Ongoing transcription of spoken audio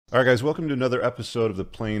All right, guys, welcome to another episode of the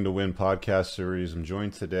Playing to Win podcast series. I'm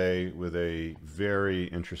joined today with a very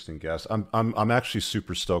interesting guest. I'm actually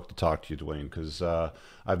super stoked to talk to you, Duane, because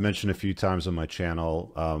I've mentioned a few times on my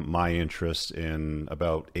channel my interest in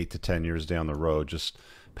about 8 to 10 years down the road, just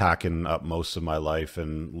packing up most of my life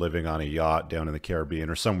and living on a yacht down in the Caribbean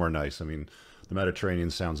or somewhere nice. I mean, the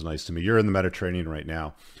Mediterranean sounds nice to me. You're in the Mediterranean right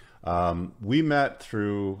now. We met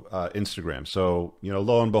through Instagram. So,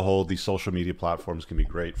 lo and behold, these social media platforms can be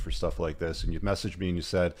great for stuff like this. And you messaged me and you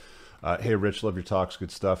said, hey, Rich, love your talks,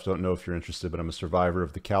 good stuff. Don't know if you're interested, but I'm a survivor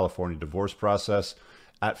of the California divorce process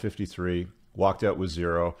at 53, walked out with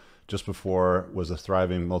zero. Just before was a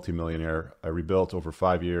thriving multimillionaire. I rebuilt over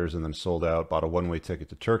 5 years and then sold out, bought a one-way ticket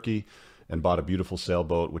to Turkey and bought a beautiful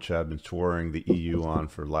sailboat, which I've been touring the EU on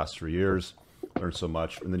for the last 3 years. Learned so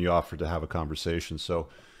much. And then you offered to have a conversation. So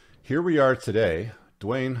here we are today.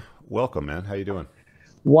 Duane, welcome, man. How you doing?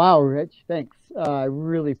 Wow, Rich, thanks. I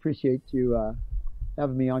really appreciate you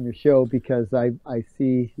having me on your show because I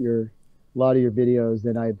see a lot of your videos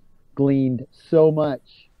and I've gleaned so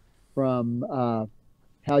much from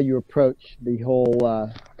how you approach the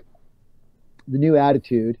whole the new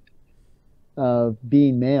attitude of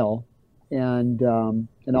being male and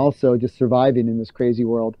also just surviving in this crazy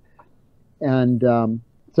world. And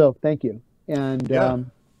so thank you. And Yeah.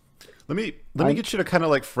 Let me get you to kind of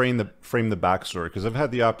like frame the backstory, because I've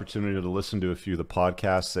had the opportunity to listen to a few of the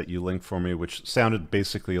podcasts that you linked for me, which sounded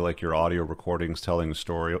basically like your audio recordings telling a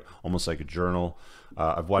story, almost like a journal.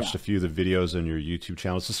 I've watched yeah, a few of the videos on your YouTube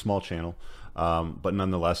channel. It's a small channel, but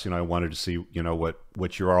nonetheless, I wanted to see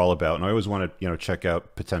what you're all about, and I always want to check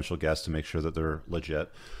out potential guests to make sure that they're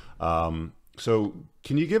legit. So,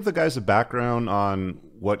 can you give the guys a background on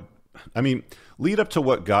lead up to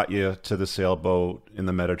what got you to the sailboat in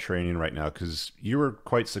the Mediterranean right now? Because you were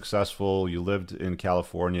quite successful. You lived in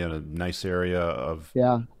California in a nice area of,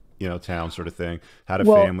 yeah. town sort of thing. Had a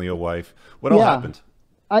Well, family, a wife. What all yeah. happened?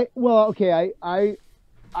 Okay. I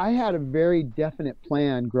had a very definite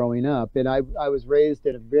plan growing up, and I was raised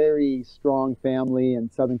in a very strong family in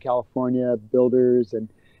Southern California, builders, and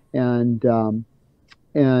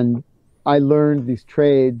and I learned these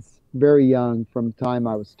trades very young. From the time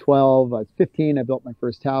I was 12. I was 15. I built my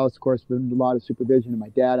first house, of course, with a lot of supervision of my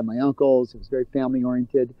dad and my uncles. It was very family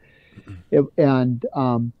oriented. It, and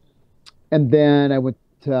then I went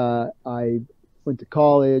to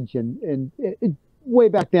college, and way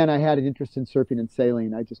back then I had an interest in surfing and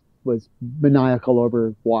sailing. I just was maniacal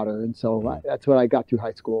over water, and so that's what I got through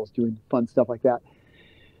high school, was doing fun stuff like that.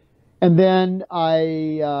 And then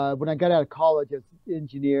when I got out of college as an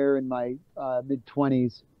engineer in my mid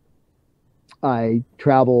 20s, I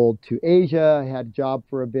traveled to Asia. I had a job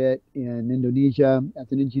for a bit in Indonesia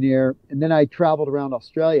as an engineer, and then I traveled around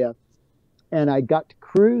Australia, and I got to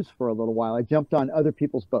cruise for a little while. I jumped on other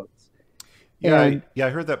people's boats, Yeah, and I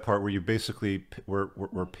heard that part where you basically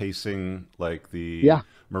were pacing like the yeah,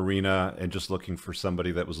 marina and just looking for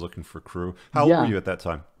somebody that was looking for crew. How old were yeah, you at that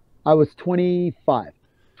time? I was 25,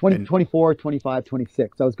 20, And 24, 25,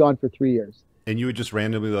 26. I was gone for 3 years. and you would just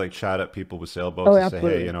randomly like chat at people with sailboats Oh, and say, hey,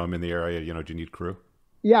 absolutely. I'm in the area. Do you need crew?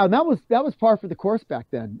 Yeah, and that was par for the course back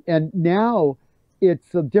then. And now it's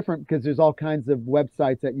different because there's all kinds of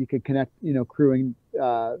websites that you could connect, crewing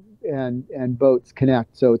and boats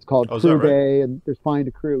connect. So it's called Oh, is that Crew right? Bay, and there's Find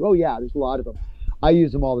a Crew. Oh yeah, there's a lot of them. I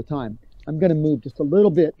use them all the time. I'm going to move just a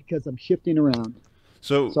little bit because I'm shifting around.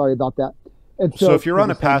 So Sorry about that. And So so if you're as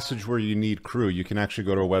on I a said, passage where you need crew, you can actually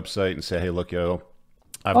go to a website and say, "Hey, look,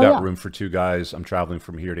 I've oh got yeah, room for two guys. I'm traveling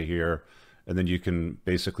from here to here," and then you can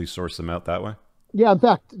basically source them out that way. yeah. In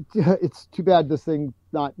fact, it's too bad this thing's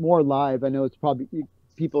not more live. I know it's probably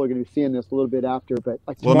people are going to be seeing this a little bit after, but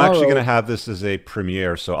like Well, I'm actually going to tomorrow. have this as a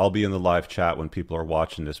premiere, so I'll be in the live chat when people are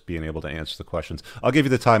watching this, being able to answer the questions. I'll give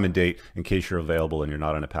you the time and date in case you're available and you're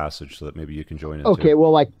not on a passage, so that maybe you can join in too. Okay,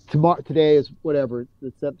 well, like tomorrow, today is whatever,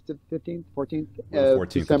 the 15th, 14th Well, the of 14th of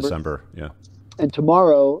December, December. Yeah. and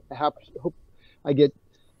tomorrow hope I get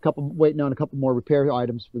waiting on a couple more repair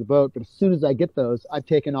items for the boat. But as soon as I get those, I've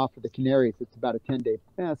taken off for the Canaries. It's about a 10-day,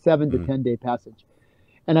 7 to 10 day passage,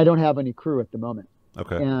 and I don't have any crew at the moment.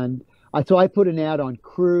 Okay. And I put an ad on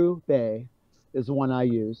Crew Bay, is the one I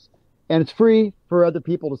use, and it's free for other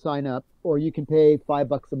people to sign up, or you can pay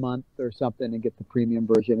 $5 a month or something and get the premium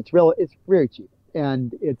version. It's very cheap,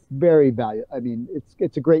 and it's very valuable. I mean,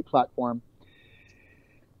 it's a great platform,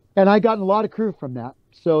 and I got a lot of crew from that,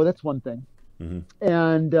 so that's one thing. Hmm.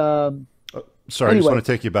 And Sorry, I just anyway, want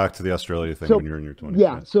to take you back to the Australia thing when so you're in your 20s.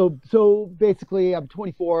 yeah, Yeah. so basically, I'm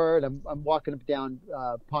 24 and I'm walking up and down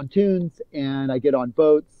pontoons, and I get on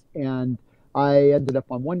boats, and I ended up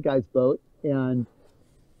on one guy's boat, and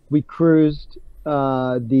we cruised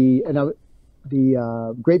the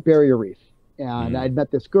Great Barrier Reef, and Mm. I'd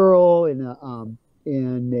met this girl in a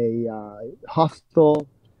hostel,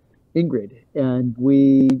 Ingrid, and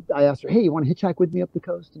I asked her, "Hey, you want to hitchhike with me up the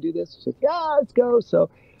coast to do this?" She said, "Yeah, let's go." So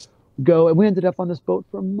go, and we ended up on this boat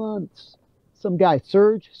for months. Some guy,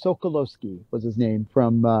 Serge Sokolowski was his name,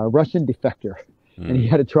 from Russian defector, and he Mm.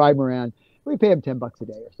 had a trimaran. We pay him $10 a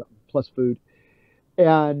day or something plus food,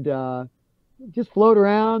 and just float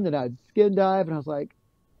around. And I'd skin dive, and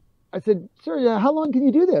I said, "Sir, how long can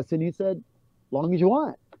you do this?" And he said, "Long as you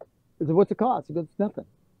want." I said, "What's the cost?" He goes, "It's nothing.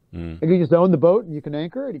 Mm. Like, you just own the boat and you can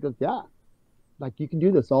anchor it." He goes, "Yeah, like you can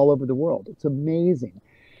do this all over the world. It's amazing."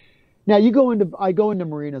 Now I go into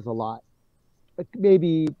marinas a lot, like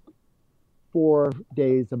maybe 4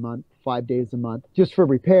 days a month, 5 days a month, just for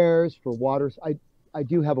repairs, for waters. I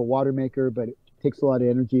do have a water maker, but it takes a lot of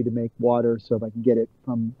energy to make water. So if I can get it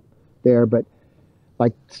from there, but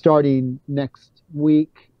like starting next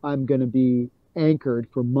week, I'm going to be anchored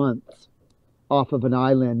for months off of an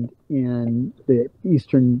island in the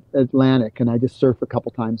eastern Atlantic, and I just surf a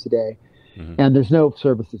couple times a day. Mm. And there's no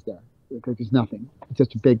services there. There's nothing. It's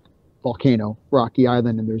just a big volcano, rocky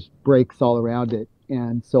island, and there's breaks all around it.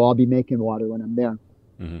 And so I'll be making water when I'm there.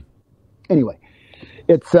 Mm. Anyway,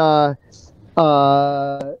 it's so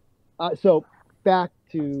back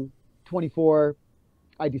to 24.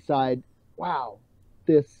 I decide, wow,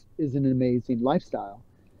 this is an amazing lifestyle,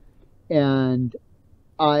 and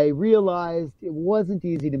I realized it wasn't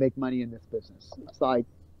easy to make money in this business. It's like,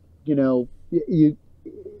 you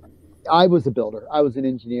I was a builder. I was an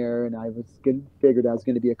engineer, and figured I was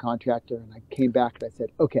going to be a contractor. And I came back and I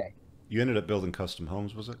said, okay, You ended up building custom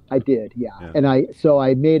homes, was it? I did, yeah. Yeah. And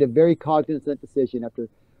I made a very cognizant decision after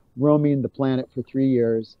roaming the planet for 3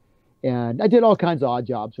 years. And I did all kinds of odd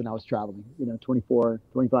jobs when I was traveling, 24,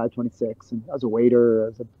 25, 26. And I was a waiter, I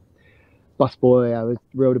was a busboy,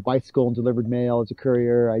 rode a bicycle and delivered mail as a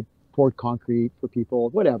courier. I poured concrete for people,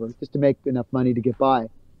 whatever, just to make enough money to get by.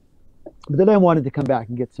 But then I wanted to come back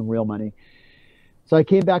and get some real money. So I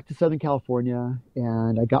came back to Southern California,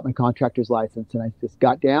 and I got my contractor's license, and I just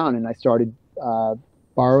got down and I started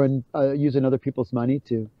using other people's money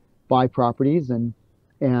to buy properties, and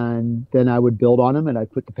then I would build on them, and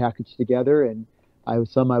I'd put the package together, and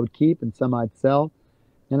some I would keep and some I'd sell.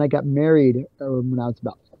 And I got married when I was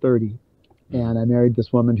about 30, and I married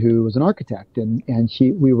this woman who was an architect, and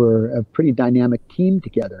we were a pretty dynamic team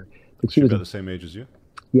together. But she was about the same age as you?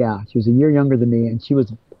 Yeah, she was a year younger than me, and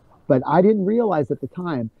but I didn't realize at the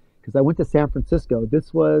time, because I went to San Francisco.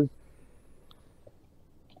 This was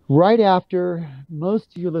right after,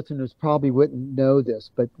 most of your listeners probably wouldn't know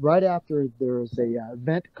this, but right after there was a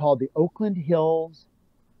event called the Oakland Hills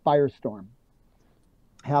Firestorm.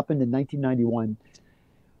 Happened in 1991,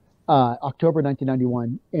 October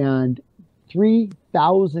 1991, and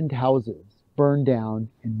 3,000 houses burned down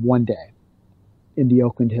in one day in the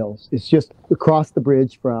Oakland Hills. It's just across the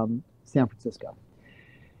bridge from San Francisco.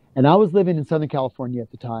 And I was living in Southern California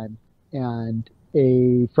at the time, and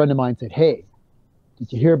a friend of mine said, "Hey,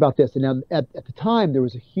 did you hear about this?" And at the time, there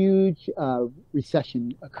was a huge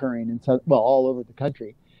recession occurring all over the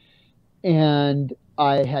country. And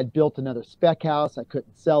I had built another spec house. I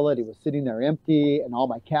couldn't sell it. It was sitting there empty, and all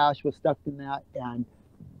my cash was stuck in that. And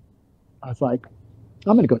I was like,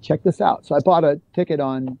 I'm going to go check this out. So I bought a ticket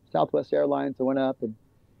on Southwest Airlines. I went up,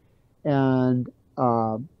 and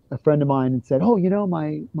a friend of mine said, "Oh,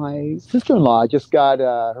 my sister-in-law just got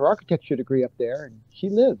her architecture degree up there, and she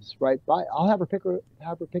lives right by. I'll have her pick you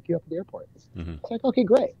up at the airport." Mm-hmm. It's like, okay,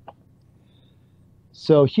 great.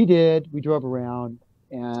 So she did. We drove around,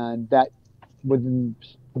 and that within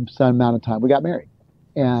some amount of time, we got married.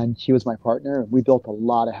 And she was my partner, and we built a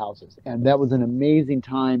lot of houses. And that was an amazing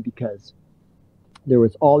time because there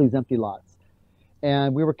was all these empty lots,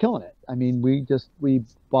 and we were killing it. I mean, we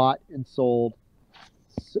bought and sold.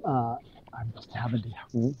 I'm just having to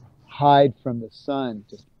hide from the sun,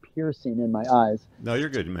 just piercing in my eyes. No, you're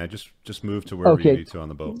good, man. Just move to wherever you need to on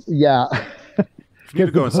the boat. Yeah. If you need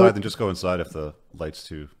to go inside, then just go inside if the light's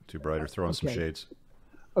too bright, or throw on some shades.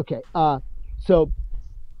 Okay. So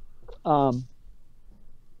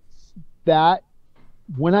that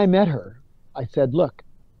when I met her, I said, "Look,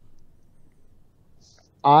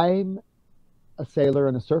 I'm a sailor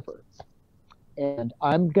and a surfer, and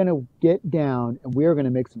I'm going to get down, and we're going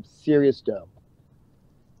to make some serious dough.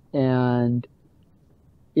 And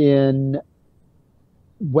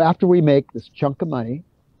after we make this chunk of money,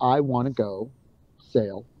 I want to go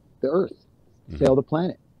sail the earth, sail the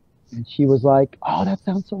planet." And she was like, "Oh, that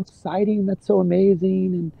sounds so exciting. That's so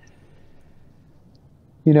amazing." And,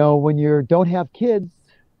 when you don't have kids,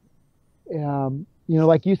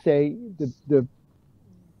 like you say, the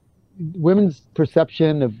women's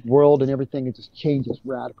perception of world and everything, it just changes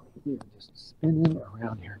radically. Just spinning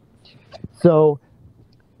around here. So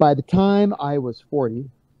by the time I was 40,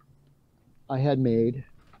 I had made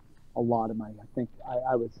a lot of money. I think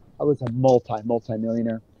I was a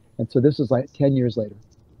multi-millionaire. And so this was like 10 years later.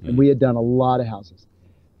 And we had done a lot of houses.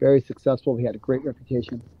 Very successful. We had a great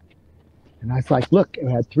reputation. And I was like, look,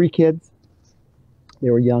 I had 3 kids. They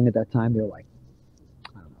were young at that time. They were like,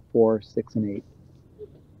 I don't know, 4, 6, and 8.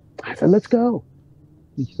 I said, let's go.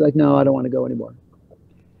 And she's like, no, I don't want to go anymore.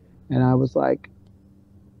 And I was like,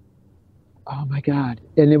 oh my God.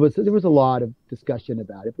 And there was a lot of discussion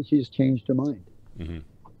about it, but she just changed her mind. Mm-hmm.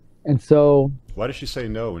 And so, why did she say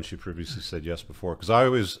no when she previously said yes before? Because I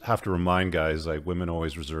always have to remind guys, like, women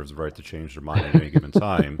always reserve the right to change their mind at any given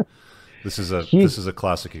time. This is a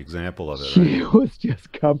classic example of it. She was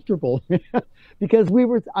just comfortable because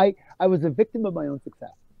I was a victim of my own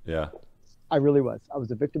success. Yeah. I really was. I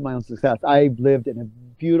was a victim of my own success. I lived in a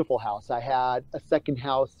beautiful house. I had a second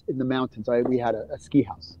house in the mountains. We had a ski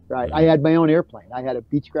house, right? Mm-hmm. I had my own airplane. I had a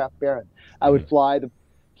Beechcraft Baron. I would fly the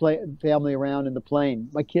family around in the plane.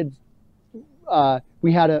 My kids,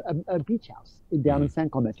 we had a beach house down in San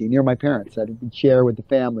Clemente near my parents that would share with the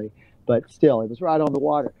family, but still, it was right on the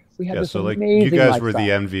water. We had this amazing you guys lifestyle. were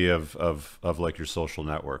the envy of like your social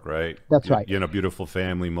network, right? That's right. Beautiful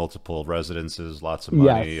family, multiple residences, lots of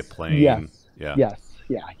money, a plane. Yes.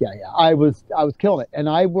 I was killing it, and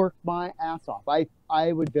I worked my ass off.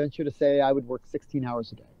 I would venture to say I would work 16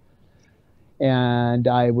 hours a day, and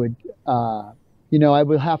I would, I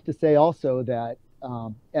would have to say also that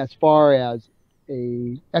as far as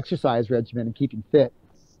a exercise regimen and keeping fit,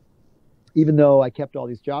 even though I kept all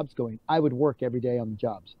these jobs going, I would work every day on the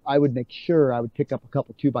jobs. I would make sure I would pick up a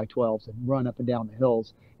couple 2x12s and run up and down the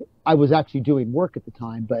hills. I was actually doing work at the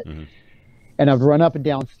time, but and I'd run up and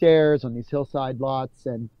down stairs on these hillside lots,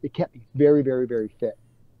 and it kept me very, very, very fit.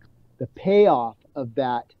 The payoff of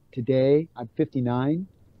that today, I'm 59.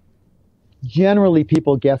 Generally,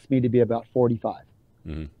 people guess me to be about 45.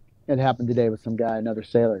 It happened today with some guy, another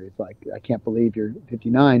sailor. He's like, I can't believe you're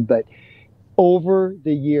 59. But over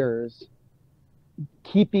the years,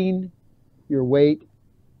 keeping your weight,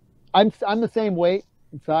 I'm the same weight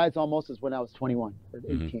and size almost as when I was 21 or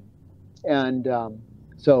 18. And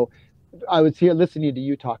so I was here listening to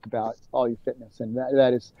you talk about all your fitness, and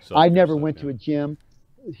that is, I never went to a gym.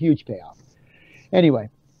 Huge payoff. Anyway,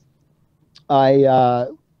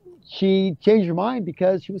 she changed her mind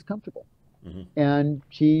because she was comfortable, and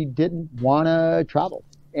she didn't want to travel,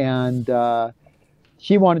 and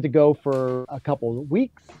she wanted to go for a couple of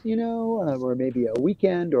weeks, or maybe a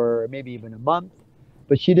weekend, or maybe even a month,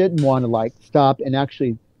 but she didn't want to stop and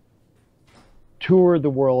actually tour the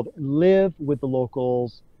world, live with the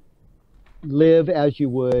locals, live as you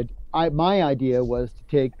would. My idea was to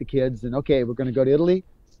take the kids and, okay, we're going to go to Italy.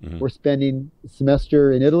 We're spending a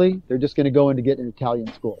semester in Italy. They're just going to go in to get in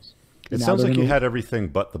Italian schools. It sounds like you had everything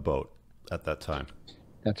but the boat at that time.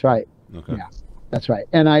 That's right. Okay. Yeah, that's right.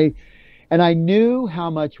 And I knew how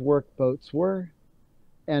much work boats were,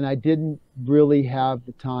 and I didn't really have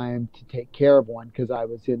the time to take care of one because I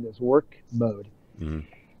was in this work mode.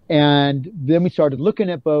 And then we started looking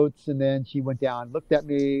at boats, and then she went down, looked at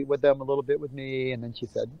me with them a little bit with me, and then she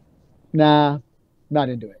said, nah, not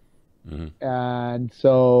into it. And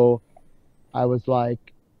so I was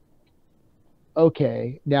like,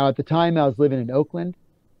 okay. Now, at the time I was living in Oakland.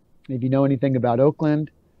 If you know anything about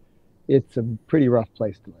Oakland, it's a pretty rough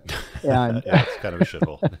place to live. And yeah, it's kind of a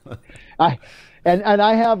shithole. I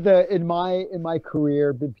have in my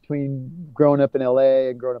career between growing up in LA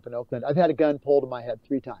and growing up in Oakland, I've had a gun pulled in my head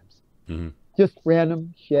 3 times. Just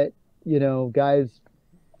random shit, guys,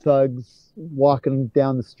 thugs walking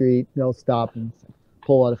down the street, they'll stop and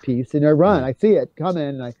pull out a piece, and I run. I see it coming,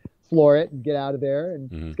 and I floor it and get out of there,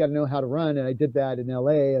 and it's got to know how to run. And I did that in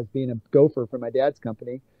LA as being a gopher for my dad's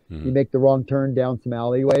company. You make the wrong turn down some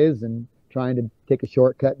alleyways and trying to take a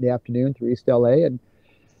shortcut in the afternoon through East LA, and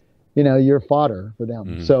you're fodder for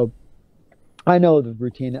them. So I know the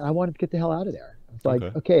routine. I wanted to get the hell out of there. It's like,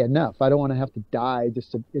 okay, enough. I don't want to have to die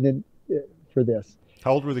just for this.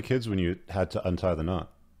 How old were the kids when you had to untie the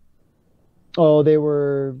knot? Oh, they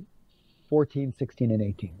were 14, 16, and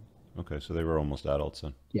 18. Okay, so they were almost adults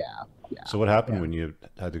then. Yeah. So what happened when you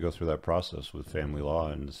had to go through that process with family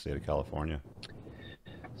law in the state of California?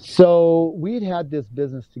 So we'd had this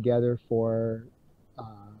business together for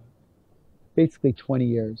basically 20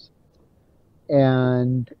 years.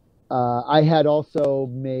 And I had also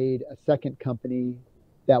made a second company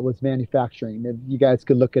that was manufacturing. If you guys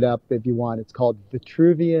could look it up if you want. It's called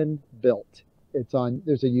Vitruvian Built. It's on.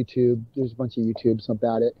 There's a YouTube. There's a bunch of YouTubes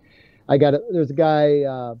about it. There's a guy,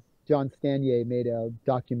 John Stanier, made a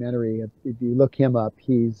documentary. If you look him up,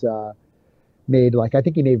 he's made, like, I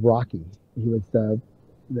think he made Rocky. He was the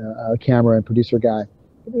camera and producer guy,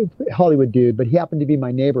 Hollywood dude. But he happened to be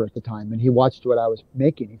my neighbor at the time, and he watched what I was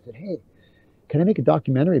making. He said, "Hey, can I make a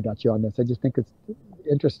documentary about you on this? I just think it's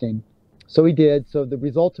interesting." So he did. So the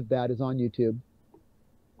result of that is on YouTube.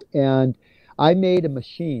 And I made a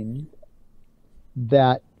machine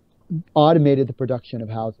that automated the production of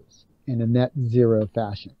houses in a net zero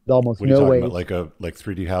fashion. Almost no way. Like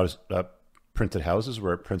 3D house, printed houses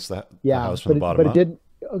where it prints the Yeah, house from the bottom but up? it didn't.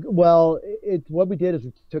 Well, what we did is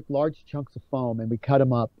we took large chunks of foam and we cut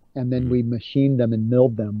them up, and then we machined them and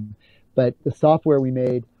milled them. But the software we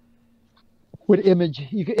made would image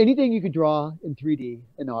anything you could draw in 3D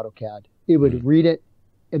in AutoCAD. It would read it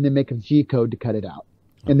and then make a G code to cut it out.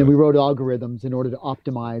 And then we wrote algorithms in order to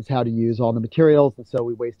optimize how to use all the materials. And so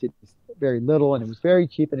we wasted very little, and it was a very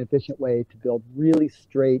cheap and efficient way to build really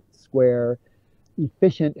straight, square,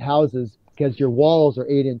 efficient houses, because your walls are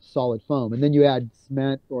 8-inch solid foam. And then you add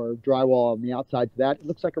cement or drywall on the outside to that. It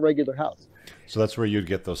looks like a regular house. So that's where you'd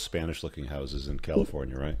get those Spanish-looking houses in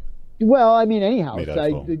California, right? Well, I mean, any house. Made out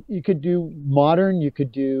of foam. You could do modern. You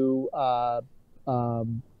could do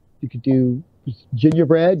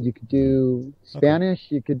gingerbread. You could do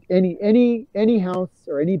Spanish. You could any house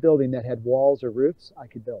or any building that had walls or roofs, I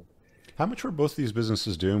could build. How much were both these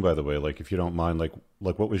businesses doing, by the way? Like, if you don't mind, like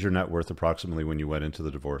what was your net worth approximately when you went into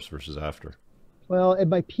the divorce versus after? Well, at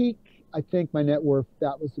my peak, I think my net worth,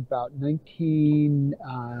 that was about 19,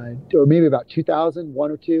 or maybe about 2000,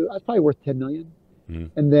 one or two. I was probably worth 10 million.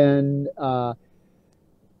 And then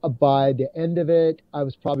by the end of it, I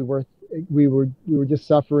was probably worth. We were just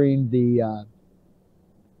suffering the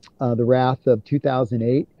wrath of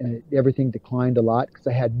 2008, and everything declined a lot because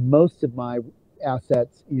I had most of my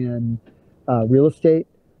assets in real estate.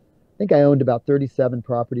 I think I owned about 37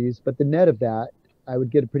 properties, but the net of that, I would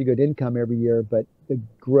get a pretty good income every year, but the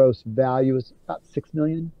gross value was about 6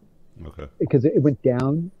 million. Okay. Because it went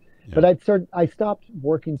down. Yeah. But I stopped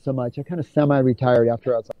working so much. I kind of semi-retired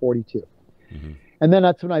after I was 42. And then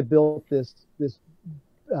that's when I built this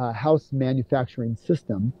house manufacturing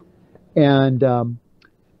system. And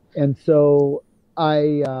so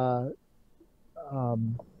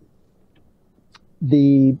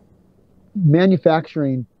the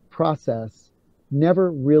manufacturing process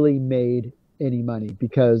never really made any money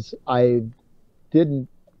because I didn't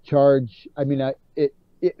charge. I mean,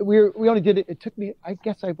 we only did it. It took me, I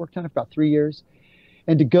guess I worked on it for about 3 years.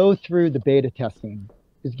 And to go through the beta testing,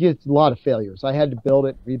 it gets a lot of failures. I had to build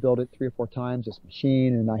it, rebuild it 3 or 4 times, this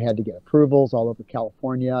machine, and I had to get approvals all over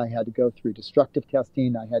California. I had to go through destructive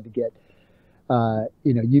testing. I had to get,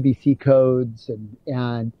 UBC codes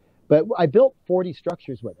but I built 40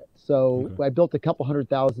 structures with it. So I built a couple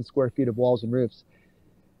 100,000 square feet of walls and roofs.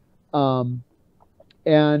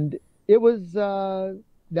 And it was,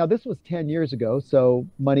 now this was 10 years ago. So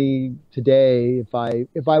money today, if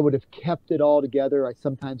I would have kept it all together, I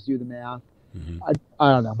sometimes do the math.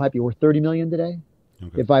 I don't know, it might be worth 30 million today.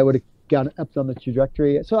 If I would have gone up on the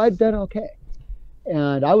trajectory. So I'd done okay.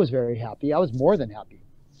 And I was very happy. I was more than happy.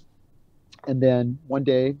 And then one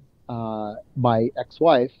day, my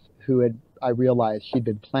ex-wife, I realized she'd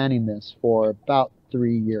been planning this for about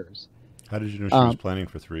 3 years. How did you know she was planning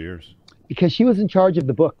for 3 years? Because she was in charge of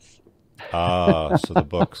the books. So the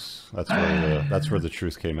books, that's where the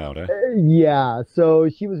truth came out, eh? Yeah, so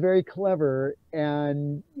she was very clever,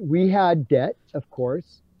 and we had debt, of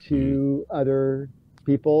course, to other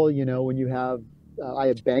people. You know, when you have, I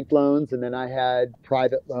had bank loans, and then I had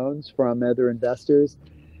private loans from other investors.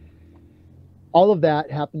 All of that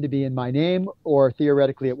happened to be in my name, or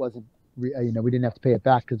theoretically it wasn't, we didn't have to pay it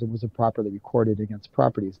back because it wasn't properly recorded against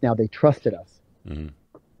properties. Now they trusted us,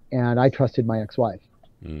 and I trusted my ex-wife.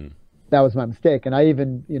 That was my mistake. And I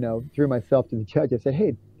even, threw myself to the judge. I said,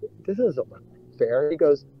 "Hey, this isn't fair." He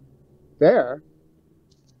goes, "Fair?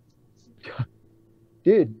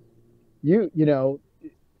 Dude,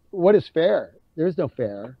 what is fair? There's no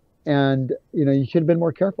fair. And, you should have been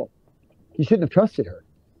more careful. You shouldn't have trusted her."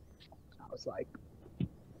 I was like,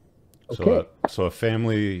 okay. So a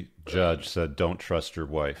family judge said, "Don't trust your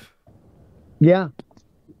wife." Yeah,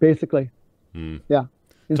 basically. Yeah.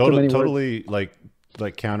 Totally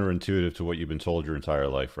like counterintuitive to what you've been told your entire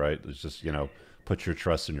life, right? It's just, put your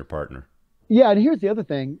trust in your partner. Yeah. And here's the other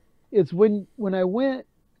thing is when I went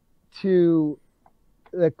to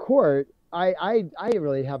the court, I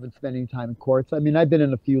really haven't spent any time in courts. I mean, I've been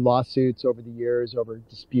in a few lawsuits over the years, over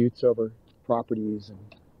disputes over properties and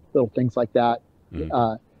little things like that.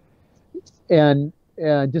 And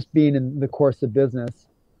just being in the course of business.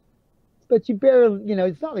 But you barely,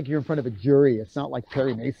 it's not like you're in front of a jury. It's not like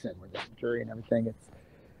Perry Mason where there's a jury and everything.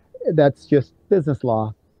 That's just business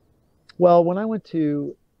law. Well, when I went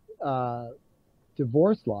to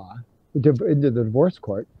divorce law, into the divorce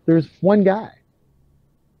court, there's one guy,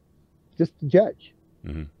 just the judge.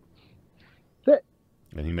 Mm-hmm. That's it.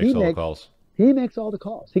 And he makes all the calls. He makes all the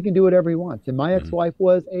calls. He can do whatever he wants. And my ex-wife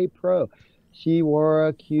was a pro. She wore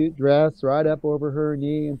a cute dress right up over her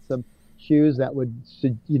knee and some shoes that would,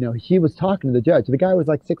 she was talking to the judge. The guy was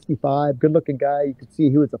like 65, good-looking guy. You could see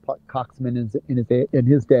he was a coxman in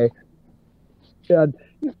his day. And,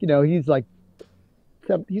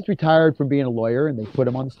 he's retired from being a lawyer, and they put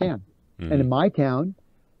him on the stand. Mm-hmm. And in my town,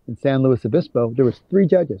 in San Luis Obispo, there was 3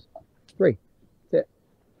 judges. 3. That's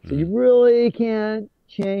it. So you really can't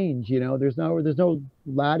change. There's no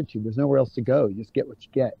latitude. There's nowhere else to go. You just get what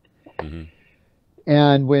you get. Mm-hmm.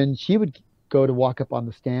 And when she would go to walk up on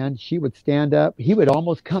the stand, she would stand up. He would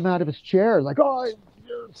almost come out of his chair like, "Oh,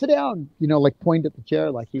 sit down," like point at the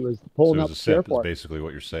chair like he was pulling up the chair for it. Basically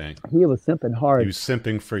what you're saying. He was simping hard. He was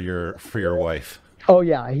simping for your wife. Oh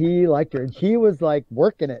yeah, he liked her, and he was like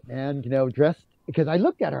working it, man. Dressed, because I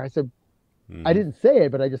looked at her. I said, I didn't say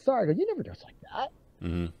it, but I just saw her. I go, "You never dress like that."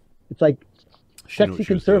 Mm-hmm. It's like sexy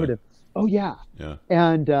conservative. Oh yeah.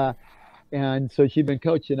 Yeah. And so she'd been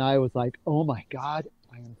coached, and I was like, "Oh my God,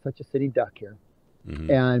 I am such a sitting duck here." Mm-hmm.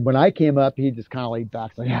 And when I came up, he just kind of laid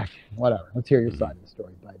back, like, "Yeah, whatever. Let's hear your side of the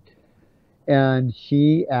story, bud." And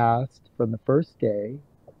she asked from the first day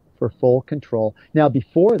for full control. Now,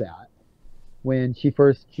 before that, when she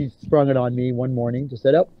sprung it on me one morning, just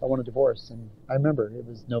said, "Oh, I want a divorce." And I remember it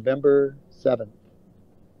was November 7th,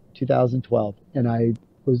 2012. And it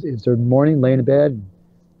was her morning, laying in bed, and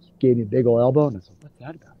she gave me a big old elbow. And I said, "What's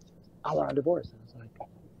that about?" "I want a divorce." And I was like,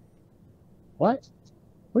 "What?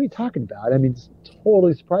 What are you talking about?" I mean, it's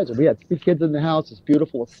totally surprised her. We had 3 kids in the house, this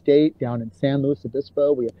beautiful estate down in San Luis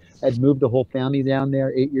Obispo. We had moved the whole family down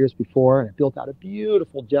there 8 years before, and I built out a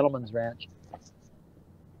beautiful gentleman's ranch.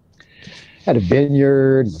 Had a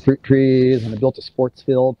vineyard and fruit trees, and I built a sports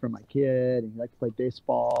field for my kid, and he liked to play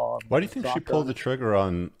baseball. Why do you think she pulled the trigger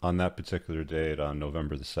on that particular date on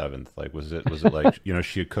November the 7th? Like, was it like,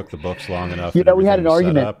 she had cooked the books long enough? We had an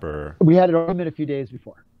argument. We had an argument a few days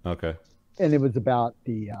before. Okay. And it was about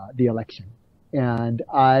the election, and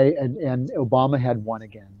and Obama had won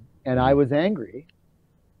again, and I was angry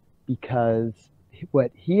because what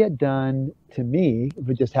he had done to me, if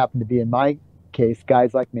it just happened to be in my case,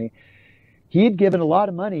 guys like me, he had given a lot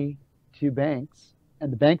of money to banks,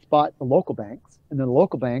 and the banks bought the local banks, and then the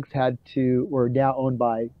local banks were now owned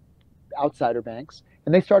by outsider banks,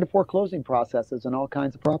 and they started foreclosing processes on all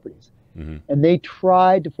kinds of properties. Mm-hmm. And they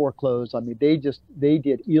tried to foreclose on me. They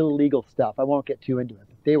did illegal stuff. I won't get too into it,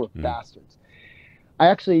 but they were bastards. I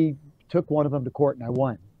actually took one of them to court, and I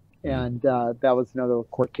won. And that was another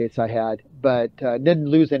court case I had, but didn't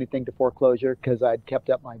lose anything to foreclosure because I'd kept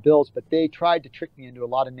up my bills. But they tried to trick me into a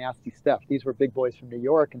lot of nasty stuff. These were big boys from New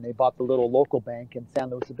York, and they bought the little local bank in San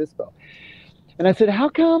Luis Obispo. And I said, "How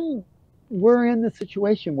come we're in the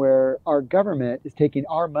situation where our government is taking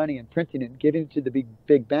our money and printing it and giving it to the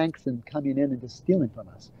big banks and coming in and just stealing from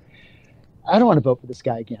us? I don't want to vote for this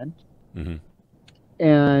guy again." Mm-hmm.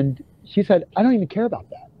 And she said, "I don't even care about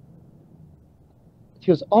that." She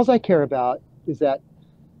goes, "All I care about is that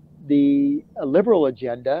the liberal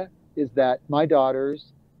agenda is that my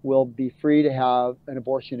daughters will be free to have an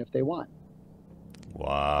abortion if they want."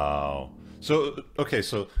 Wow. So, okay,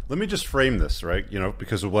 so let me just frame this, right?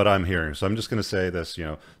 Because of what I'm hearing. So I'm just going to say this,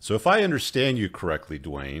 so if I understand you correctly,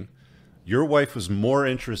 Duane, your wife was more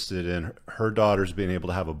interested in her daughters being able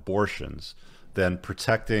to have abortions than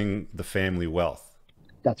protecting the family wealth.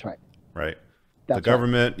 That's right. Right. The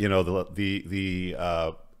government,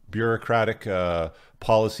 the bureaucratic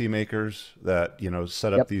policymakers that,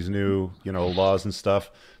 set up these new, laws and stuff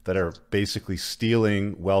that are basically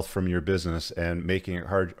stealing wealth from your business and making it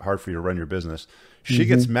hard for you to run your business. She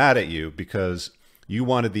gets mad at you because you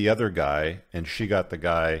wanted the other guy and she got the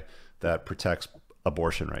guy that protects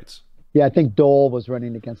abortion rights. Yeah, I think Dole was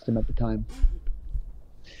running against him at the time.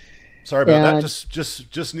 Sorry about that.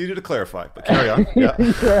 Just needed to clarify, but carry on. Yeah.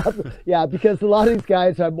 Yeah, because a lot of these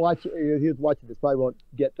guys he was watching this, probably won't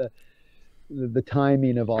get the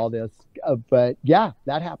timing of all this. But yeah,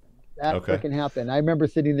 that happened. That freaking happened. I remember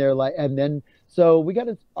sitting there and then, so we got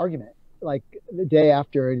an argument like the day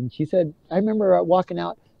after, and she said, I remember walking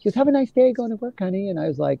out, she goes, "Have a nice day going to work, honey." And I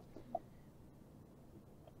was like,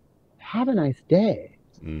 "Have a nice day."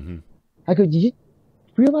 Mm-hmm. I go, "Did you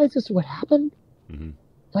realize this is what happened?" Mm-hmm.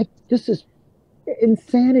 Like, this is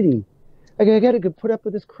insanity. I got to put up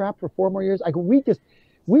with this crap for 4 more years.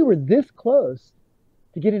 We were this close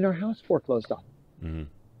to getting our house foreclosed on. Mm-hmm.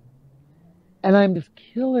 And I'm just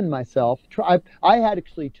killing myself. I had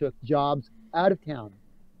actually took jobs out of town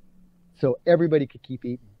so everybody could keep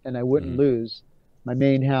eating and I wouldn't lose my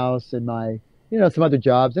main house and my, some other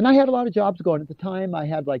jobs. And I had a lot of jobs going at the time. I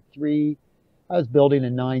had like I was building a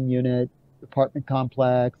 9-unit apartment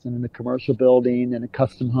complex and in a commercial building and a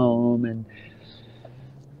custom home and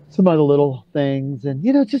some other little things. And,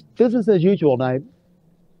 just business as usual. And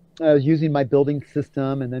I was using my building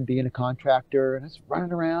system and then being a contractor and I was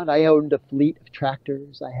running around. I owned a fleet of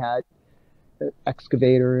tractors. I had an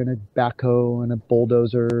excavator and a backhoe and a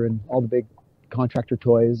bulldozer and all the big contractor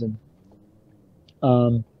toys. And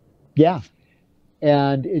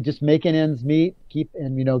and it just making ends meet,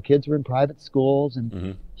 kids were in private schools.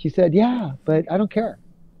 And she said, yeah, but I don't care.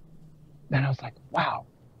 And I was like, wow.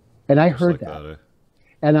 And I heard that.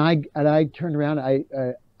 And I turned around.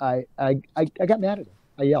 I got mad at her.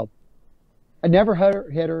 I yelled. I never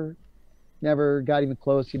hit her, never got even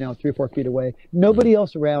close, 3 or 4 feet away. Nobody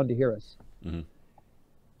else around to hear us.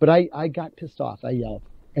 But I got pissed off. I yelled.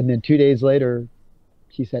 And then 2 days later,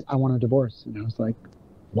 she said, I want a divorce. And I was like,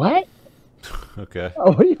 what? Okay.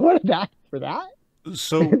 Oh, what do you want that for that?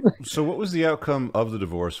 So what was the outcome of the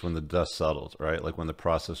divorce when the dust settled, right? Like when the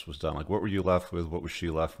process was done, like what were you left with? What was she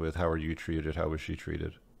left with? How were you treated? How was she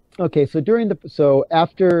treated? Okay. So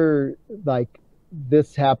after like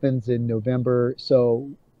this happens in November, so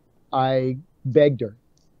I begged her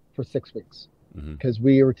for 6 weeks because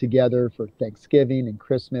we were together for Thanksgiving and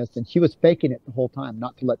Christmas and she was faking it the whole time,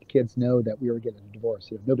 not to let the kids know that we were getting a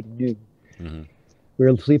divorce. Nobody knew. We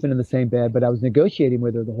were sleeping in the same bed, but I was negotiating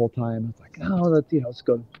with her the whole time. I was like, oh, let's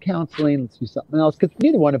go to counseling. Let's do something else. Because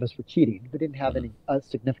neither one of us were cheating. We didn't have any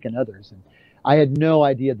significant others. And I had no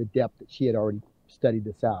idea the depth that she had already studied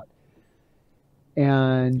this out.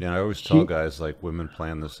 And I always tell guys, like, women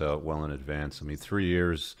plan this out well in advance. I mean, 3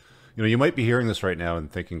 years, you might be hearing this right now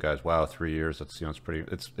and thinking, guys, wow, 3 years, that's,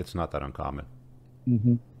 it's not that uncommon.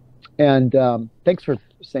 And thanks for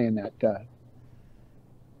saying that,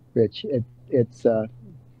 Rich. It's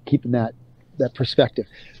keeping that perspective.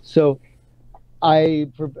 So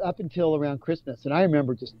up until around Christmas, and I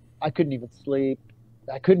remember I couldn't even sleep.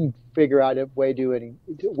 I couldn't figure out a way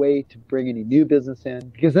to bring any new business in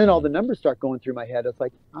because then all the numbers start going through my head. It's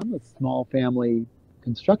like, I'm a small family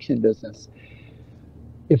construction business.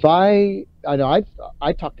 I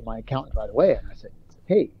talked to my accountant right away and I said,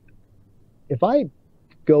 hey, if I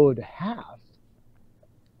go to half,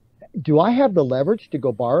 do I have the leverage to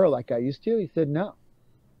go borrow like I used to? He said, no.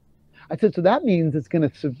 I said, so that means it's going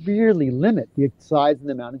to severely limit the size and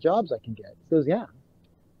the amount of jobs I can get. He goes, yeah,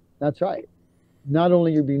 that's right. Not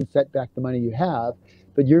only you're being set back the money you have,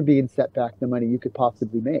 but you're being set back the money you could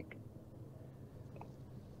possibly make.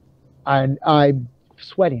 And I'm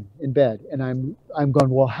sweating in bed and I'm going,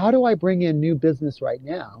 well, how do I bring in new business right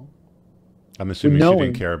now? I'm assuming she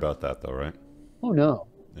didn't care about that though, right? Oh, no.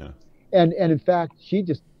 Yeah. And in fact, she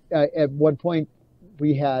just, at one point,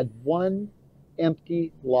 we had one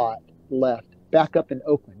empty lot left back up in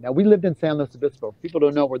Oakland. Now, we lived in San Luis Obispo. People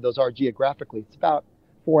don't know where those are geographically. It's about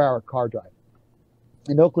a 4-hour car drive.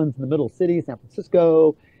 And Oakland's in the middle of the city, San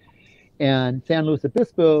Francisco. And San Luis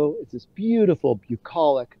Obispo is this beautiful,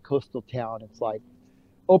 bucolic coastal town. It's like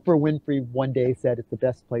Oprah Winfrey one day said it's the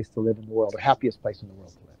best place to live in the world, or happiest place in the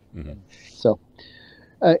world to live. And so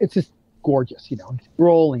it's just gorgeous,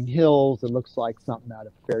 rolling hills. It looks like something out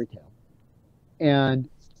of a fairy tale. And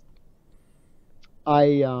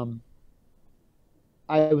I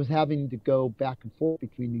was having to go back and forth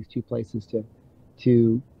between these two places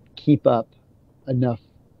to keep up enough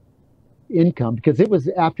income because it was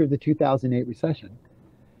after the 2008 recession,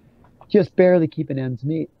 just barely keeping ends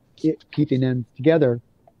together.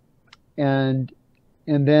 And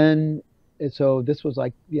then so this was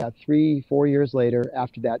like 3-4 years later.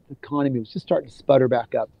 After that, the economy was just starting to sputter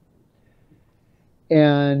back up,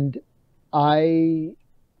 and I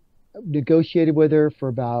negotiated with her for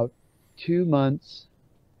about 2 months,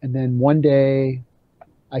 and then one day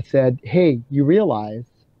I said, hey, you realize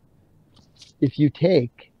if you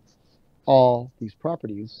take all these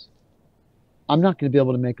properties, I'm not going to be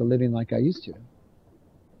able to make a living like I used to,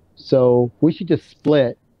 so we should just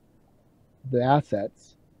split the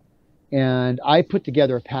assets. And I put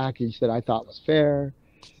together a package that I thought was fair,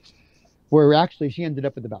 where actually she ended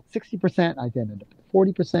up with about 60%. I ended up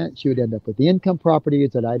with 40%. She would end up with the income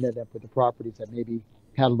properties, and I'd end up with the properties that maybe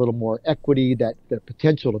had a little more equity, that the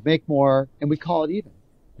potential to make more, and we call it even.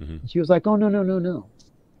 And she was like, oh, no.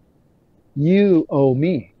 You owe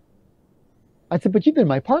me. I said, but you've been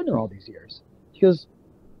my partner all these years. She goes,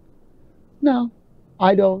 No,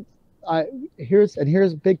 I don't. I here's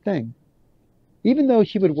a big thing. Even though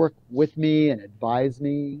she would work with me and advise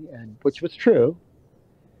me, and which was true,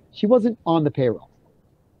 she wasn't on the payroll.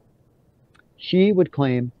 She would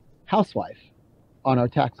claim housewife on our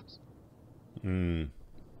taxes. Mm.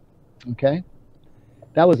 Okay,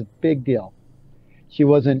 that was a big deal. She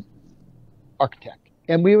wasn't architect,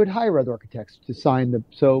 and we would hire other architects to sign the.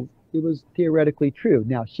 So it was theoretically true.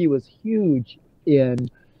 Now she was huge in.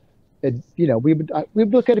 We would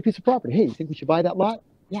look at a piece of property. Hey, you think we should buy that lot?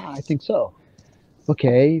 Yeah, I think so.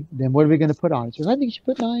 Okay, then what are we going to put on it? She goes, I think you should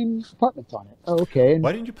put 9 apartments on it. Oh, okay. And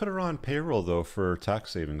Why didn't you put her on payroll though for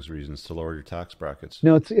tax savings reasons to lower your tax brackets?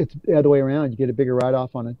 no, it's the other way around. You get a bigger write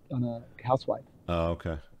off on a housewife Oh,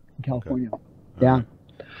 okay. in California. All Yeah. right.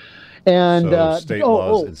 And So state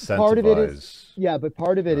laws incentivize. part of it is but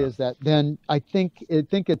part of it is that then I think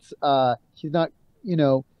it's she's not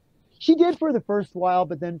she did for the first while,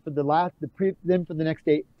 but then for the next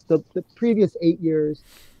the previous 8 years,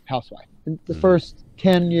 housewife. And the first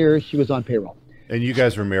 10 years she was on payroll. And you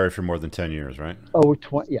guys were married for more than 10 years, right? Oh,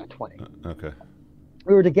 20. Yeah, 20. Okay.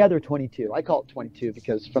 We were together 22. I call it 22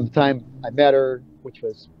 because from the time I met her, which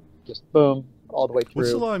was just boom, all the way through.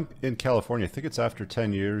 What's the law in California? I think it's after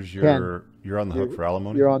 10 years, you're on the hook for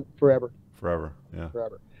alimony? You're on forever. Forever, yeah.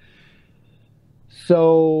 Forever.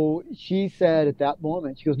 So she said at that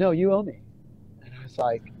moment, she goes, no, you owe me. And I was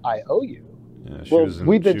like, I owe you? Yeah, she Well, was in,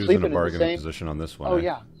 we've been she was sleeping in a in the bargaining same- position on this one. Oh, eh?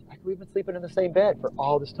 yeah. We've been sleeping in the same bed for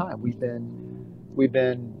all this time. We've been, we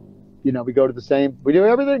go to the same, we do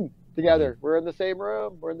everything together. We're in the same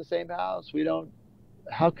room. We're in the same house.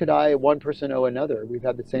 How could one person owe another? We've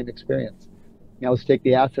had the same experience. Now let's take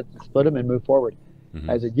the assets and split them and move forward. Mhm.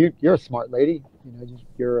 I said, you're a smart lady.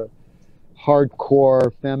 You're a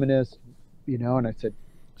hardcore feminist, and I said,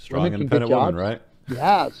 Strong, women can get independent woman, jobs. right?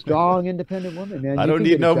 yeah, strong, independent woman, man. I You don't can need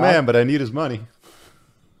get a no job, man, but I need his money.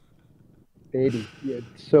 baby. Yeah,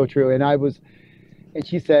 it's so true. And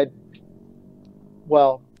she said,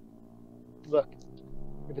 well, look,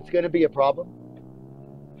 if it's going to be a problem,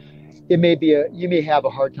 you may have a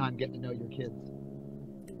hard time getting to know your kids.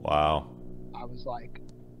 Wow. I was like,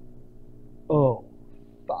 oh,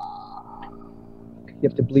 fuck. You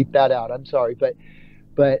have to bleep that out. I'm sorry, but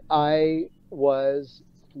I was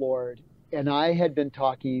floored, and I had been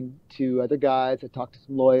talking to other guys. I talked to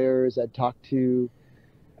some lawyers. I talked to,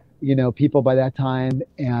 people by that time,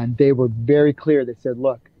 and they were very clear. They said,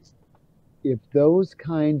 look, if those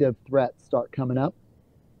kind of threats start coming up,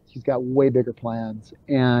 she's got way bigger plans,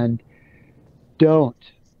 and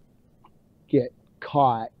don't get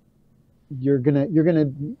caught. She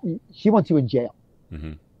wants you in jail.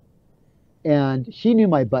 Mm-hmm. And she knew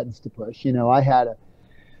my buttons to push.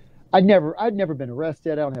 I'd never been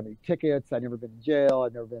arrested. I don't have any tickets. I'd never been in jail.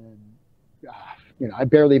 I'd never been in, I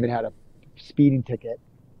barely even had a speeding ticket.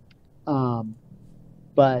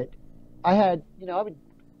 But I had,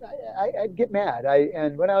 I'd get mad.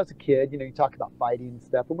 And when I was a kid, you talk about fighting and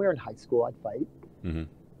stuff. When we were in high school, I'd fight. Mm-hmm.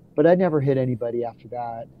 But I never hit anybody after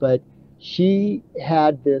that. But she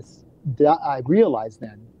had this, I realized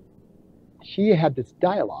then, she had this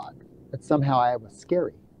dialogue that somehow I was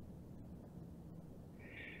scary.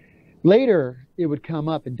 Later, it would come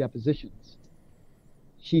up in depositions.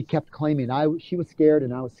 She kept claiming she was scared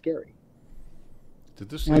and I was scary. Did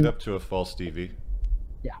this lead up to a false DV?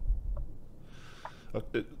 Yeah.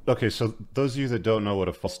 Okay, so those of you that don't know what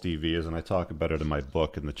a false DV is, and I talk about it in my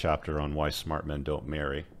book in the chapter on why smart men don't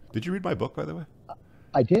marry. Did you read my book, by the way?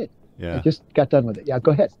 I did. Yeah. I just got done with it. Yeah,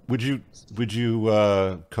 go ahead. Would you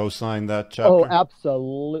co-sign that chapter? Oh,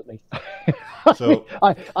 absolutely. So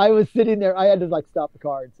I was sitting there. I had to stop the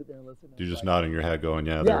car and sit there and listen. You're just nodding your head, going,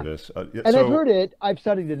 "Yeah, there it is." And I've heard it. I've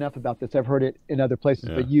studied enough about this. I've heard it in other places,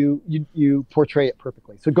 Yeah. but you portray it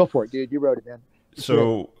perfectly. So go for it, dude. You wrote it, man.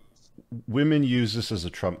 So women use this as a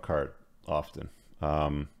trump card often.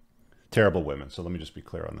 Terrible women. So let me just be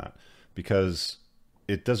clear on that, because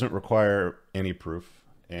it doesn't require any proof.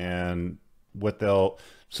 And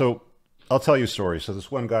so I'll tell you a story. So this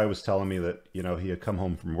one guy was telling me that, he had come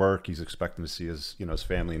home from work. He's expecting to see his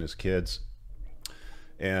family and his kids.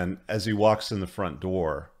 And as he walks in the front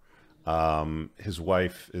door, his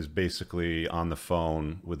wife is basically on the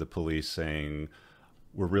phone with the police saying,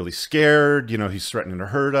 "We're really scared. He's threatening to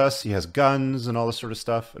hurt us. He has guns," and all this sort of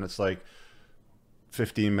stuff. And it's like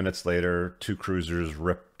 15 minutes later, 2 cruisers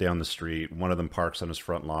rip down the street. One of them parks on his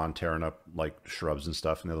front lawn, tearing up shrubs and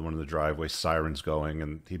stuff. And the other one in the driveway, sirens going.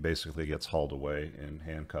 And he basically gets hauled away in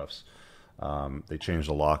handcuffs. They change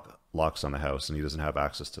the locks on the house, and he doesn't have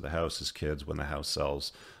access to the house, his kids, when the house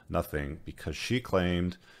sells, nothing, because she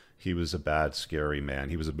claimed he was a bad, scary man.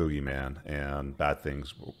 He was a boogeyman, and bad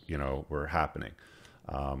things, were happening.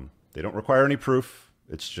 They don't require any proof.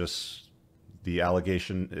 It's just the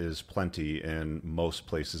allegation is plenty in most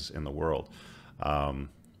places in the world.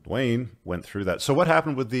 Duane went through that. So what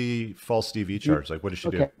happened with the false TV charge? Like, what did she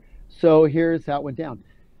do? So here's how it went down.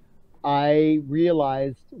 I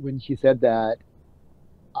realized when she said that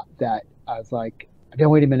I was like, okay,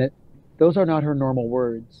 wait a minute. Those are not her normal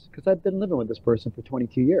words, because I've been living with this person for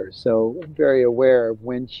 22 years. So I'm very aware of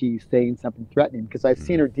when she's saying something threatening, because I've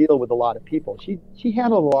seen her deal with a lot of people. She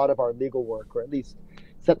handled a lot of our legal work, or at least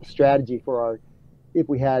set the strategy for if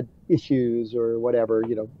we had issues or whatever,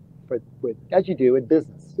 as you do in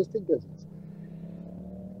business, just in business.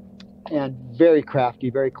 And very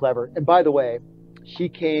crafty, very clever. And by the way, she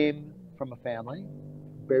came from a family,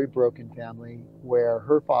 very broken family, where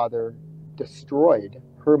her father destroyed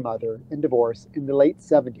her mother in divorce in the late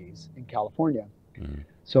 70s in California.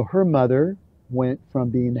 So her mother went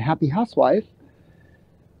from being a happy housewife,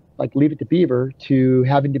 like Leave It to Beaver, to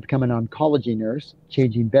having to become an oncology nurse,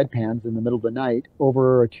 changing bedpans in the middle of the night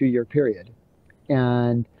over a 2-year period.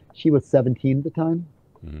 And she was 17 at the time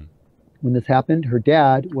when this happened. Her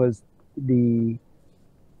dad was the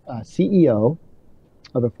CEO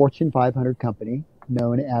of a Fortune 500 company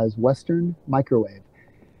known as Western Microwave.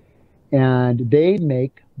 And they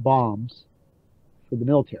make bombs for the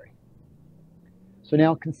military. So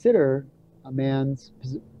now consider a man's,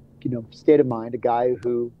 state of mind, a guy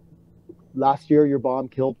who last year your bomb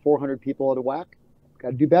killed 400 people at a whack. Got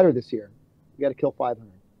to do better this year. You got to kill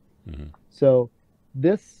 500. So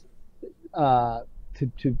this, to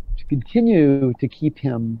continue to keep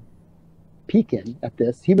him peaking at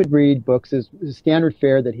this, he would read books. His standard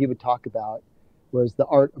fare that he would talk about was The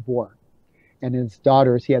Art of War. And his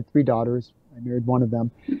daughters, he had 3 daughters. I married one of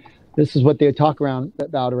them. This is what they would talk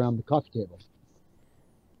about around the coffee table.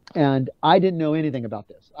 And I didn't know anything about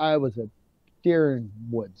this. I was a deer in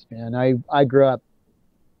woods, man. I grew up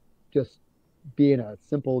just being a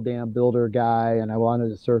simple damn builder guy, and I wanted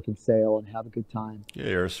to surf and sail and have a good time. Yeah,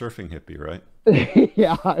 you're a surfing hippie, right?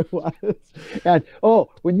 Yeah, I was. And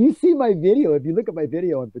when you see my video, if you look at my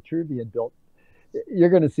video on Vitruvian built, you're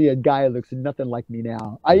going to see a guy who looks nothing like me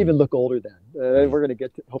now. I even look older then. We're going to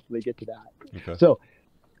hopefully get to that. Okay. So,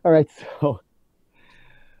 all right. So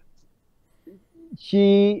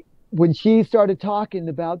when she started talking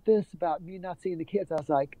about me not seeing the kids, I was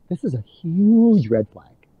like, this is a huge red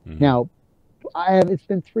flag. Now, it's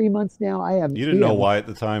been 3 months now. You didn't know why at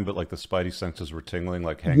the time, but like the spidey senses were tingling,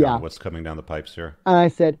 like, hang on, what's coming down the pipes here? And I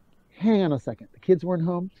said, hang on a second. The kids weren't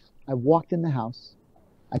home. I walked in the house.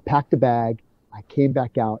 I packed a bag. I came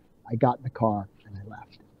back out, I got in the car, and I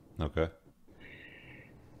left. Okay.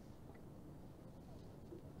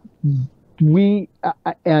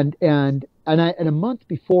 And a month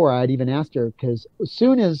before, I'd even asked her, because as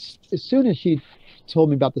soon as she told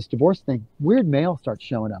me about this divorce thing, weird mail starts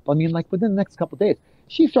showing up. I mean, like within the next couple of days,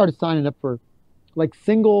 she started signing up for like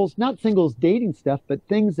not singles dating stuff, but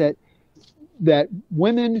things that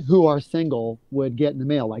women who are single would get in the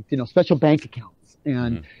mail, like, special bank accounts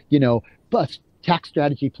and, plus tax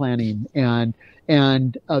strategy planning and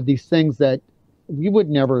these things that we would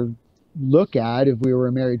never look at if we were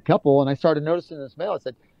a married couple. And I started noticing this mail. I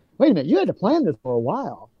said, wait a minute, you had to plan this for a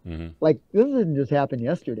while. Like, this didn't just happen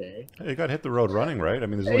yesterday. Hey, you got to hit the road running, right? I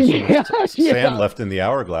mean, there's only so much sand left in the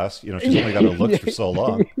hourglass. She's only got her looks for so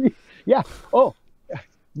long. Yeah.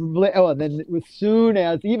 And then as soon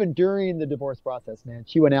as, even during the divorce process, man,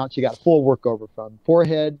 she went out, she got full work over from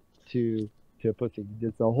forehead to pussy.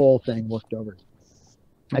 Just the whole thing worked over.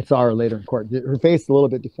 I saw her later in court. Her face is a little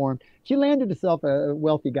bit deformed. She landed herself a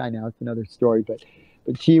wealthy guy now. It's another story, but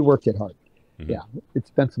she worked it hard. Yeah, it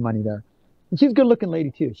spent some money there. And she's a good looking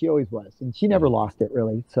lady too. She always was. And she never lost it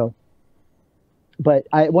really. So, but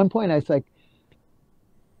at one point I said,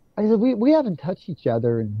 we haven't touched each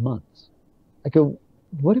other in months. I go,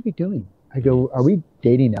 what are we doing? I go, are we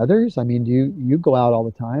dating others? I mean, do you go out all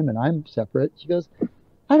the time and I'm separate? She goes,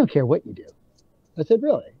 I don't care what you do. I said,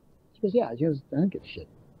 really? She goes, yeah. She goes, I don't give a shit.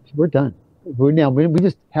 We're done. We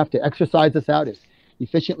just have to exercise this out as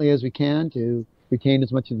efficiently as we can to retain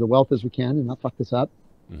as much of the wealth as we can and not fuck this up.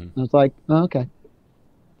 And I was like, oh, okay.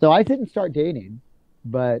 So I didn't start dating,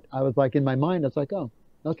 but I was like, in my mind, I was like, oh,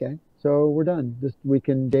 okay. So we're done. We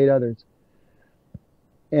can date others.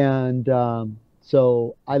 And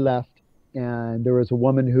so I left, and there was a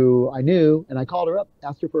woman who I knew, and I called her up,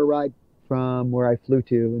 asked her for a ride from where I flew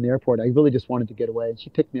to in the airport. I really just wanted to get away. And she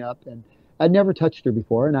picked me up, and I'd never touched her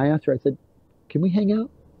before. And I asked her, I said, can we hang out?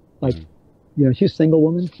 Like, she's a single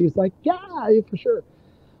woman. She's like, yeah, for sure.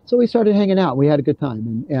 So we started hanging out. We had a good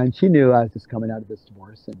time. And she knew I was just coming out of this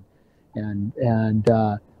divorce.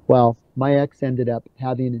 Well, my ex ended up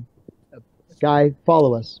having a guy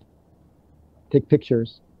follow us, take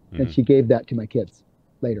pictures, and she gave that to my kids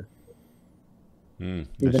later. Nice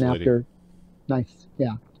Even lady. after, nice,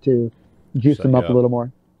 yeah, to juice them up a little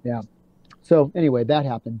more. Yeah. So anyway, that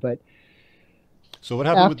happened. But so what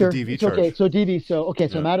happened with the DV charge? Okay, so DV. So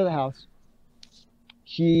I'm out of the house.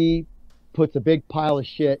 She puts a big pile of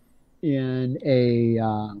shit in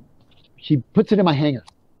she puts it in my hangar,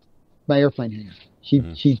 my airplane hangar.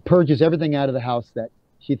 She purges everything out of the house that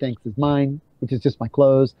she thinks is mine, which is just my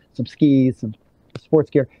clothes, some skis, some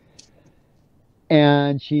sports gear,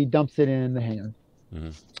 and she dumps it in the hangar.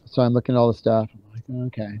 So I'm looking at all the stuff. I'm like,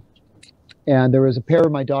 okay. And there was a pair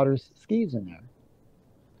of my daughter's skis in there.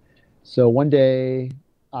 So one day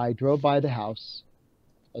I drove by the house.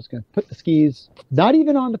 I was going to put the skis, not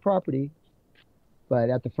even on the property, but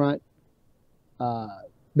at the front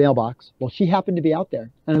mailbox. Well, she happened to be out there.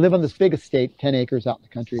 And I live on this big estate, 10 acres out in the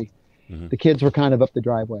country. The kids were kind of up the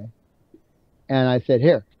driveway. And I said,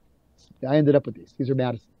 here, I ended up with these. These are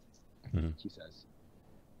Madison's, she says.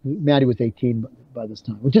 Maddie was 18 by this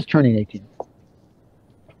time. We're just turning 18.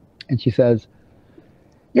 And she says,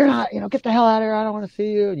 you're not, get the hell out of here. I don't want to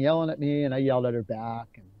see you. And yelling at me. And I yelled at her back.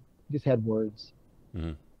 And just had words.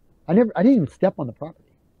 I didn't even step on the property.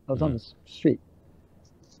 I was on the street.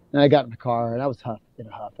 And I got in the car and I was in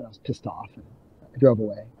a huff and I was pissed off and I drove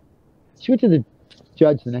away. She went to the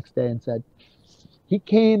judge the next day and said, he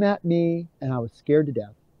came at me and I was scared to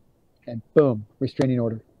death. And boom, restraining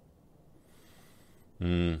order.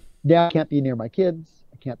 Now I can't be near my kids.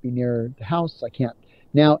 I can't be near the house. I can't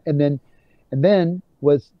now. And then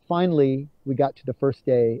was finally, we got to the first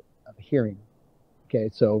day of a hearing. Okay.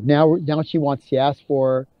 So now she asked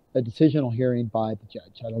for a decisional hearing by the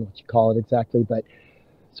judge. I don't know what you call it exactly, but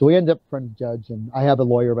so we end up in front of the judge and I have a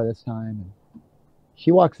lawyer by this time. And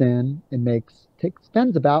she walks in and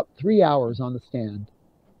spends about 3 hours on the stand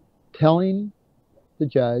telling the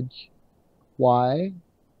judge why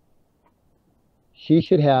she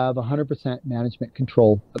should have 100% management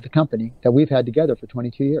control of the company that we've had together for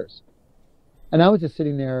 22 years. And I was just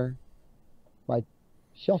sitting there like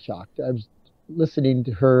shell-shocked. I was listening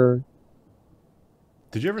to her.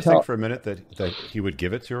 Did you ever think for a minute that he would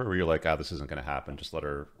give it to her, or you're like, this isn't going to happen, just let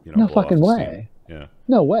her, no fucking way. Yeah.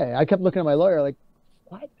 No way. I kept looking at my lawyer like,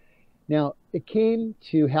 what? Now, it came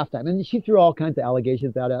to halftime, and she threw all kinds of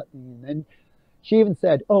allegations out at me, and she even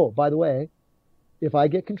said, oh, by the way, if I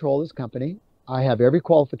get control of this company, I have every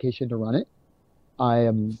qualification to run it. I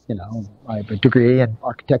am, I have a degree in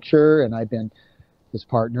architecture and I've been his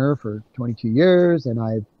partner for 22 years. And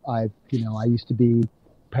I used to be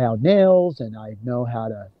pound nails and I know how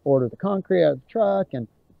to order the concrete out of the truck. And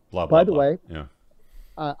by the way,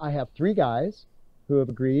 I have 3 guys who have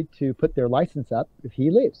agreed to put their license up if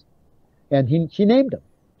he leaves. And she named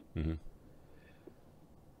them.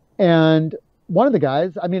 And one of the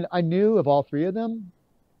guys, I knew of all 3 of them.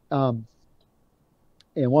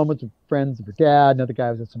 And one was friends of her dad, another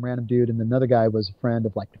guy was just some random dude, and another guy was a friend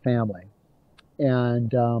of like the family.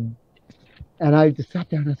 And I just sat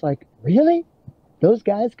there and I was like, really? Those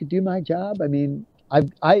guys could do my job?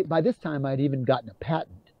 I by this time I'd even gotten a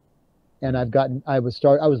patent, and I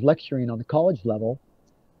was lecturing on the college level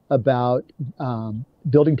about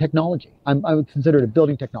building technology. I was considered a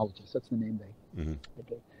building technologist. That's the name they did.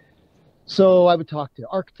 So I would talk to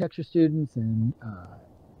architecture students and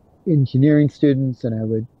engineering students, and I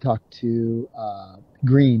would talk to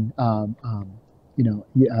green, what's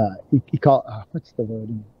the word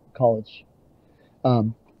in college?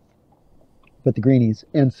 But the greenies.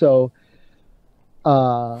 And so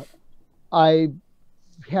I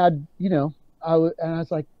had, I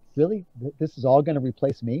was like, really? This is all going to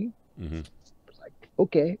replace me? I was like,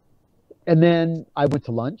 okay. And then I went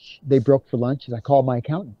to lunch. They broke for lunch, and I called my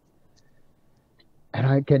accountant.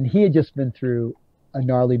 And he had just been through a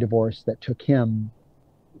gnarly divorce that took him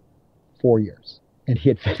 4 years, and he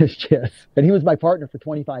had finished his. And he was my partner for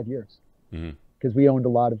 25 years because we owned a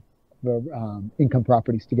lot of income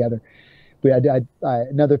properties together.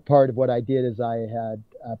 Another part of what I did is I had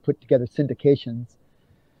put together syndications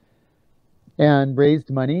and raised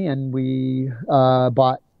money, and we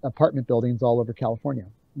bought apartment buildings all over California.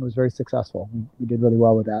 It was very successful. We did really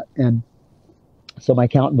well with that. And so my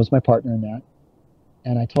accountant was my partner in that.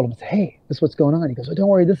 And I told him, hey, this is what's going on. He goes, oh, don't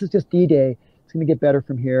worry, this is just D-Day. It's going to get better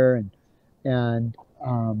from here. And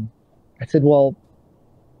I said, well,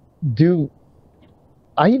 do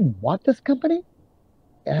I even want this company?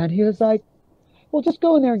 And he was like, well, just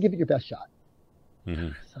go in there and give it your best shot.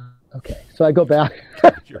 So, okay. So I go back.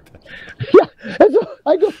 Yeah. And so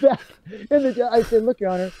I go back. And I said, look, Your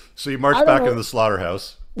Honor. So you march back into the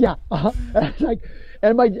slaughterhouse. Yeah. And it's like,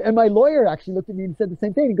 and my lawyer actually looked at me and said the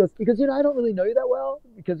same thing. He goes, I don't really know you that well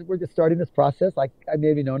because we're just starting this process. Like I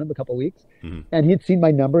maybe known him a couple of weeks, Mm-hmm. and he'd seen my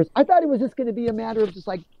numbers. I thought it was just going to be a matter of just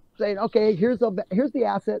like saying, okay, here's the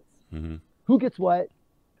assets, Mm-hmm. who gets what,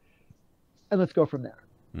 and let's go from there.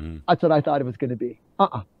 Mm-hmm. That's what I thought it was going to be.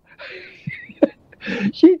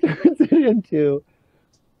 She turns it into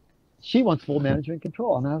she wants full management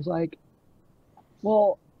control, and I was like,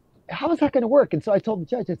 well, how is that going to work? And so I told the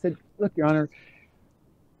judge, I said, look, Your Honor,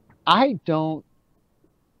 I don't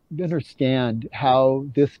understand how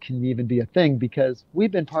this can even be a thing because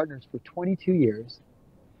we've been partners for 22 years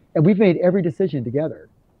and we've made every decision together.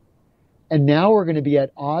 And now we're going to be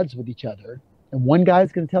at odds with each other. And one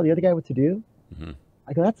guy's going to tell the other guy what to do. Mm-hmm.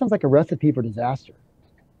 I go, that sounds like a recipe for disaster.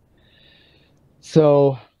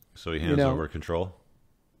 So he hands over control.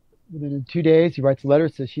 Within 2 days, he writes a letter,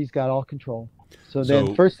 says she's got all control. So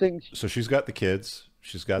then first thing. So she's got the kids.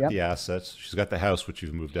 She's got Yep. the assets. She's got the house, which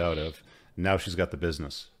you've moved out of. Now she's got the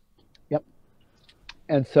business. Yep.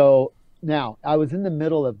 And so now I was in the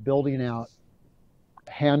middle of building out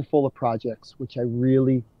a handful of projects, which I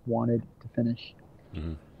really wanted to finish.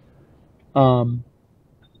 Mm-hmm.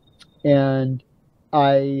 And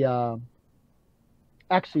I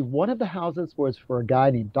actually, one of the houses was for a guy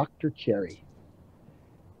named Dr. Cherry.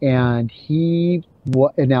 And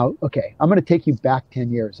and now, okay, I'm going to take you back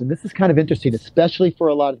 10 years. And this is kind of interesting, especially for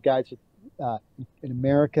a lot of guys in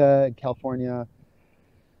America and California.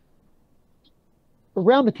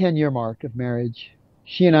 Around the 10-year mark of marriage,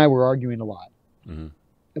 she and I were arguing a lot Mm-hmm.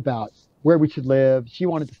 about where we should live. She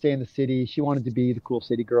wanted to stay in the city. She wanted to be the cool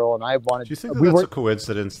city girl. And I wanted. Do you think that's a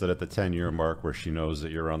coincidence that at the 10-year mark where she knows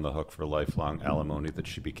that you're on the hook for lifelong alimony, that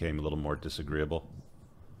she became a little more disagreeable?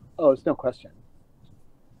 Oh, it's no question.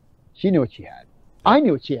 She knew what she had. I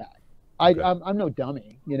knew what she had. Okay. I'm no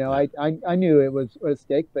dummy. I knew it was a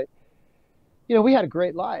stake, but we had a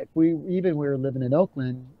great life. We were living in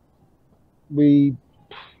Oakland. We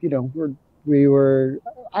were.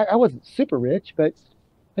 I wasn't super rich, but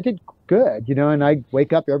I did good. And I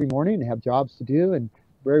wake up every morning and have jobs to do, and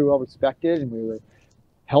very well respected. And we were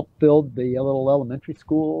helped build the little elementary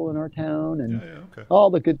school in our town, and okay. all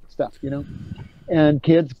the good stuff. And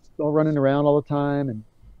kids all running around all the time,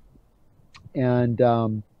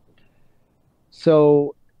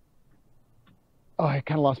 so I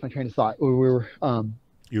kind of lost my train of thought. We were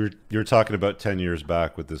you were talking about 10 years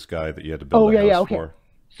back with this guy that you had to build a house for.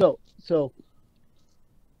 So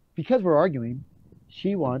because we're arguing,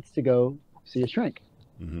 she wants to go see a shrink.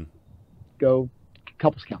 Mm-hmm. Go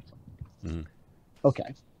couples counseling. Mm-hmm.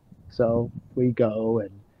 Okay. So we go,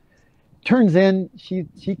 and turns in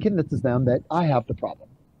she convinces them that I have the problem.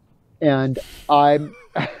 And I'm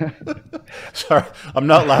sorry, I'm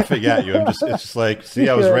not laughing at you. It's just like, see,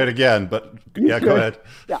 I was right again, but yeah, go ahead.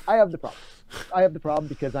 Yeah, I have the problem. I have the problem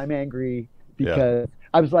because I'm angry because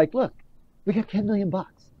I was like, look, we got $10 million.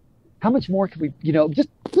 How much more can we, just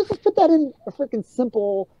put that in a freaking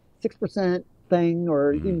simple 6% thing,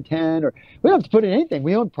 or even 10, or we don't have to put in anything.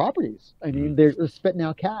 We own properties. I mean, they're spitting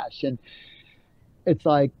out cash, and it's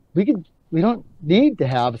like we don't need to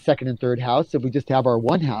have a second and third house if we just have our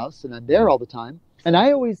one house, and I'm there all the time. And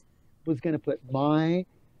I always was going to put my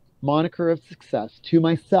moniker of success to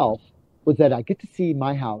myself was that I get to see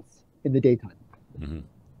my house in the daytime. Mm-hmm.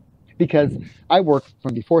 Because I work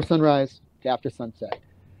from before sunrise to after sunset.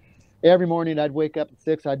 Every morning I'd wake up at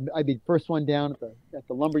 6. I'd be the first one down at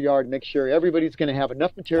the lumber yard and make sure everybody's going to have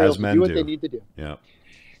enough materials to do what they need to do. Yeah.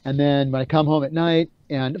 And then when I come home at night,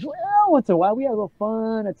 and once in a while we had a little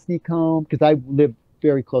fun. I'd sneak home because I live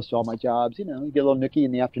very close to all my jobs. You get a little nookie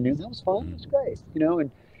in the afternoon. That was fun. It was great.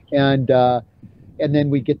 And then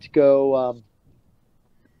we get to go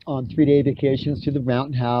on 3-day vacations to the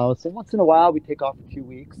mountain house. And once in a while we take off a few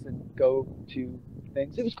weeks and go to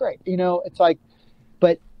things. It was great. It's like,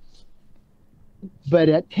 but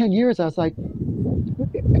at 10 years I was like,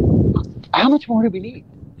 how much more do we need?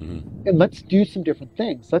 Mm-hmm. And let's do some different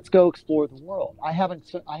things. Let's go explore the world. I haven't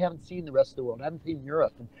seen the rest of the world. I haven't seen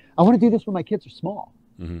Europe. And I want to do this when my kids are small.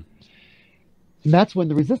 Mm-hmm. And that's when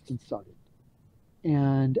the resistance started.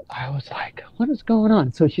 And I was like, what is going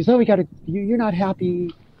on? So she said, oh, you're not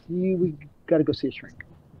happy. We got to go see a shrink.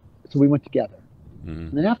 So we went together. Mm-hmm.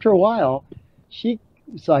 And then after a while, she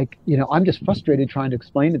was like, I'm just frustrated trying to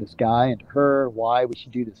explain to this guy and to her why we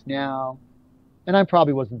should do this now. And I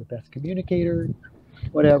probably wasn't the best communicator,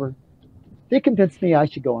 whatever. They convinced me I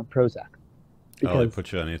should go on Prozac. They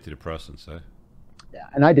put you on antidepressants, eh? Yeah,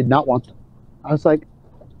 and I did not want them. I was like,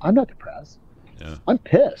 I'm not depressed. Yeah. I'm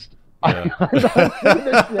pissed. Yeah.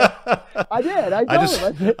 I did. I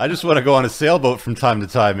told him. I just want to go on a sailboat from time to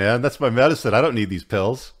time, man. That's my medicine. I don't need these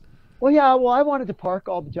pills. Well, yeah. Well, I wanted to park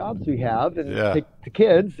all the jobs we have and Yeah. take the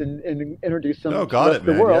kids and introduce them No, to the got rest it, of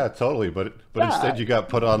the man. world. Yeah, totally. But Yeah. instead you got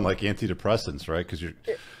put on like antidepressants, right? Because you're,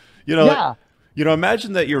 Yeah.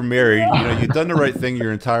 imagine that you're married. You've done the right thing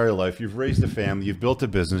your entire life. You've raised a family. You've built a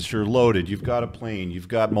business. You're loaded. You've got a plane. You've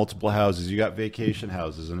got multiple houses. You got vacation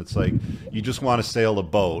houses, and it's like you just want to sail a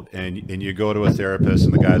boat, and you go to a therapist,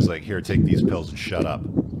 and the guy's like, "Here, take these pills and shut up."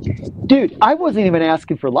 Dude, I wasn't even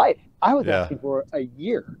asking for life. I was Yeah. asking for a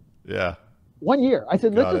year. Yeah. 1 year. I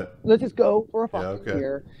said, let's just go for a fucking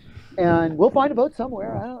year, and we'll find a boat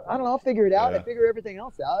somewhere. I don't know. I'll figure it out. Yeah. I figure everything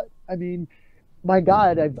else out. I mean, my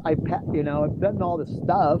God, I've done all this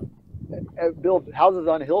stuff. I've built houses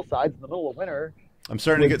on hillsides in the middle of winter. I'm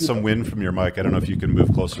starting to get some wind from your mic. I don't know if you can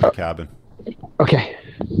move closer to the cabin. Okay.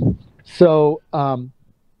 So how's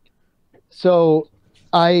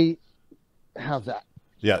that?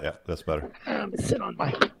 Yeah, that's better. Sit on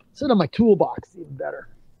my toolbox, even better.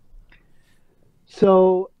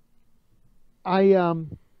 So I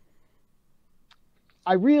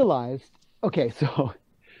realized, okay, so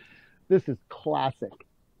this is classic.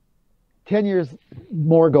 8 years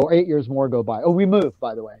more go by. Oh, we moved,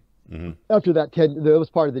 by the way. Mm-hmm. After that, that was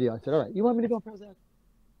part of the deal. I said, all right, you want me to go Prozac?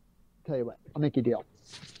 Tell you what, I'll make you a deal.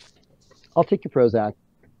 I'll take your Prozac,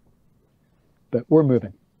 but we're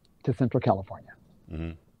moving to Central California.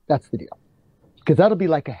 Mm-hmm. That's the deal. Because that'll be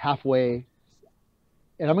like a halfway,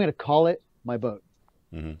 and I'm going to call it my boat.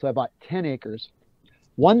 Mm-hmm. So I bought 10 acres,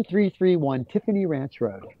 1331 Tiffany Ranch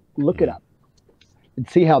Road. Look it up and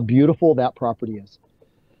see how beautiful that property is.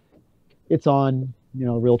 It's on,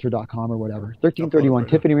 realtor.com or whatever. 1331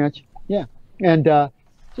 Tiffany Ranch. Yeah. And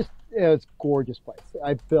it's a gorgeous place.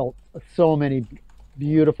 I've built so many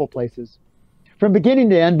beautiful places. From beginning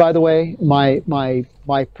to end, by the way, my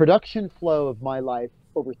production flow of my life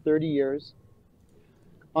over 30 years,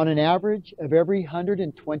 on an average of every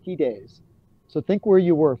 120 days. So think where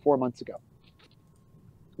you were 4 months ago.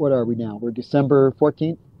 What are we now? We're December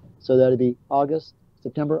 14th. So that'd be August,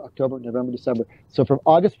 September, October, November, December. So from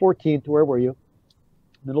August 14th, where were you?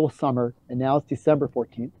 Middle of summer. And now it's December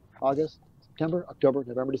 14th. August, September, October,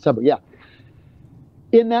 November, December. Yeah.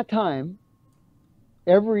 In that time,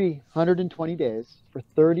 every 120 days for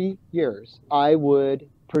 30 years, I would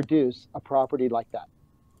produce a property like that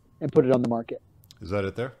and put it on the market. Is that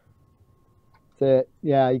it there? That's it.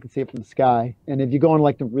 Yeah, you can see it from the sky. And if you go on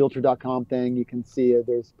like the realtor.com thing, you can see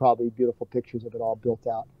there's probably beautiful pictures of it all built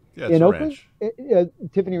out. Yeah, it's in a Oakland, ranch.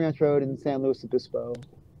 Tiffany Ranch Road in San Luis Obispo.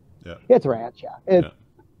 Yeah. It's a ranch, yeah.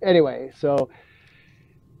 Anyway, so,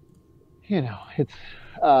 it's,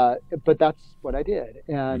 but that's what I did.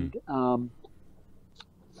 And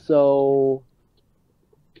so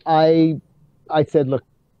I said, look,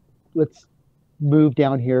 let's move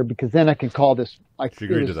down here because then I can call this. She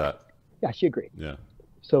agreed to that. Yeah, she agreed. Yeah.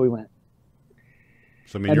 So we went.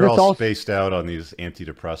 So, I mean, you're all spaced out on these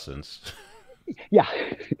antidepressants. Yeah.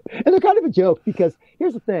 And they're kind of a joke because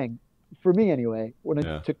here's the thing, for me anyway, when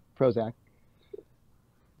I took Prozac,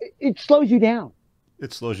 it slows you down.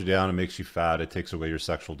 It slows you down. It makes you fat. It takes away your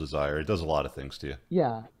sexual desire. It does a lot of things to you.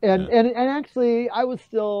 Yeah. And actually, I was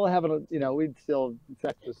still having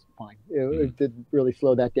sex was fine. It didn't really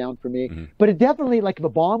slow that down for me. Mm-hmm. But it definitely, like if a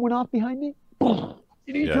bomb went off behind me, boom,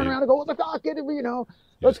 you need to turn around and go, what the fuck?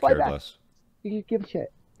 Let's fight back. Less. You give a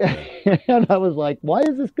shit. Yeah. And I was like, why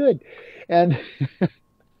is this good? And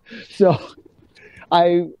so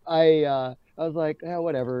I was like,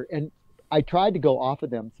 whatever. And I tried to go off of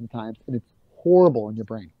them sometimes, and it's horrible in your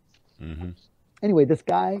brain. Mm-hmm. Anyway, this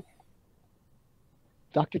guy,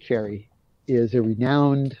 Dr. Cherry, is a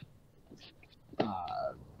renowned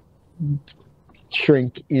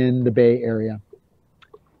shrink in the Bay Area.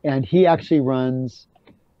 And he actually runs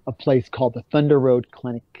a place called the Thunder Road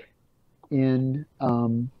Clinic in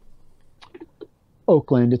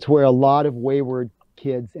Oakland. It's where a lot of wayward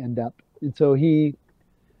kids end up. And so he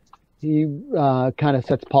kind of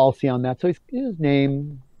sets policy on that. So his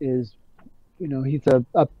name is, he's a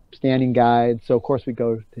upstanding guy. And so, of course, we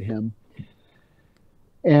go to him.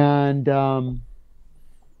 And all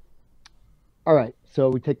right, so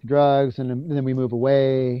we take the drugs and then we move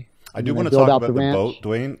away. I do want to talk about the boat,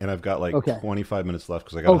 Duane, and I've got like 25 minutes left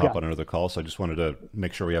because I got to hop on another call. So I just wanted to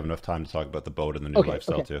make sure we have enough time to talk about the boat and the new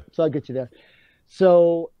lifestyle too. So I'll get you there.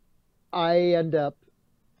 So I end up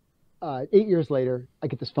 8 years later, I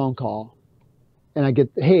get this phone call and I get,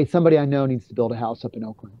 hey, somebody I know needs to build a house up in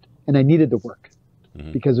Oakland. And I needed the work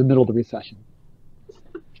because of the middle of the recession.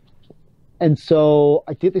 And so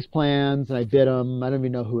I did these plans and I bid them. I don't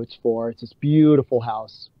even know who it's for. It's this beautiful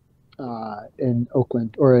house. in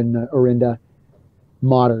Oakland or in Orinda,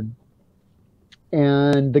 modern.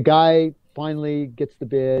 And the guy finally gets the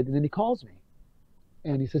bid, and then he calls me,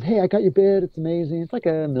 and he says, "Hey, I got your bid. It's amazing. It's like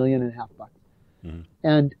 $1.5 million."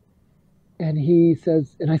 Mm-hmm. And he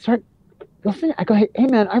says, and I start listening. I go, "Hey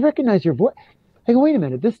man, I recognize your voice." I go, "Wait a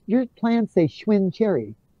minute. Your plans say Schwinn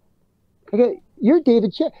Cherry." I go, "You're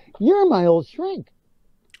David Cherry. You're my old shrink."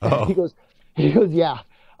 Oh. He goes, "Yeah."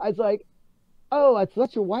 I was like, "Oh,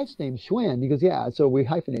 that's your wife's name, Schwinn." He goes, "Yeah." So we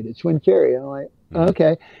hyphenated Schwinn Cherry. I'm like,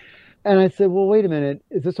 "Okay." And I said, "Well, wait a minute.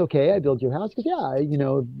 Is this okay? I build your house?" He goes, "Yeah, if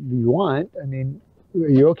you want. I mean, are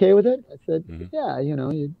you okay with it?" I said, "Yeah,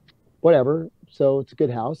 whatever. So it's a good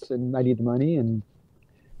house, and I need the money, and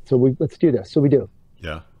so let's do this." So we do.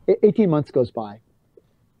 Yeah. 18 months goes by.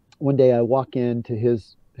 One day I walk into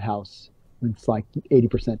his house, and it's like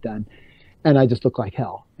 80% done, and I just look like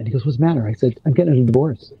hell. And he goes, "What's the matter?" I said, "I'm getting a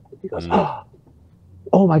divorce." He goes,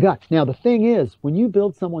 "Oh my God." Now, the thing is, when you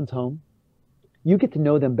build someone's home, you get to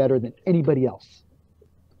know them better than anybody else.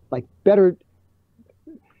 Like better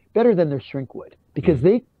than their shrink would. Because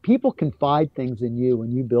people confide things in you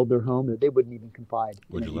when you build their home that they wouldn't even confide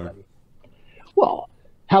in anybody. Learn? Well,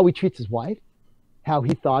 how he treats his wife, how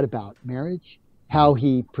he thought about marriage, how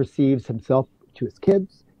he perceives himself to his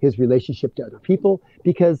kids, his relationship to other people,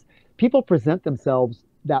 because people present themselves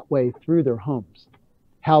that way through their homes.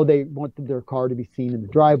 How they want their car to be seen in the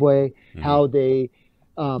driveway, how they,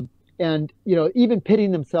 and even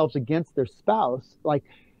pitting themselves against their spouse. Like,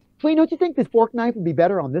 "Dwayne, don't you think this fork knife would be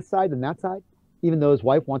better on this side than that side?" Even though his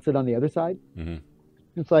wife wants it on the other side.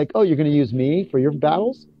 It's like, "Oh, you're going to use me for your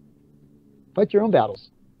battles? Fight your own battles."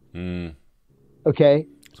 Okay.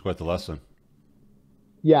 It's quite the lesson.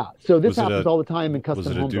 Yeah. So this happens all the time in custom home.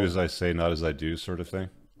 Was it a home do building. as I say, not as I do sort of thing?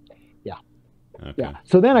 Yeah. Okay. Yeah.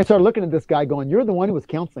 So then I started looking at this guy going, "You're the one who was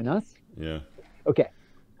counseling us?" Yeah. Okay.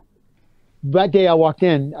 That day I walked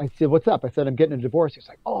in, I said, "What's up?" I said, "I'm getting a divorce." He's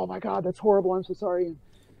like, "Oh my God, that's horrible. I'm so sorry."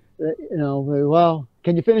 "Well,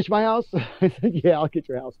 can you finish my house?" I said, "Yeah, I'll get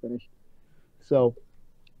your house finished." So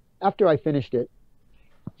after I finished it,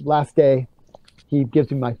 last day, he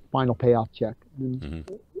gives me my final payoff check.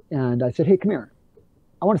 And I said, "Hey, come here.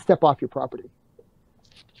 I want to step off your property."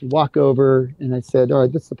 We walk over, and I said, "All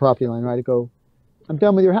right, this is the property line, right?" I go, "I'm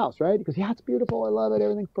done with your house, right?" He goes, "Yeah, it's beautiful. I love it.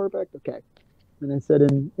 Everything's perfect." Okay. And I said,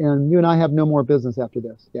 and you and I have no more business after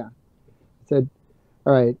this. Yeah. I said,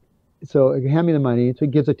 "All right. So hand me the money." So he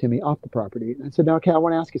gives it to me off the property. And I said, "Now, okay, I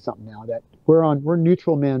want to ask you something now that we're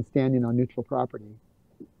neutral men standing on neutral property.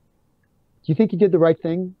 Do you think you did the right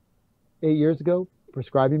thing 8 years ago,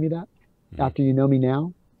 prescribing me that after you know me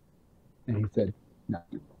now?" And he said, "No."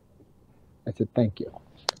 I said, "Thank you."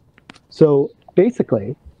 So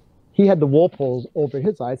basically, he had the wool pulls over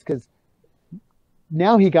his eyes because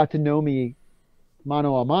now he got to know me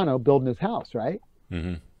mano a mano building his house, right?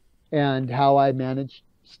 And how I managed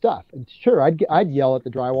stuff. And sure, I'd yell at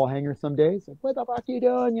the drywall hanger some days, like, "What the fuck are you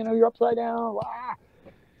doing? You're upside down." Blah.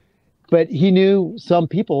 But he knew some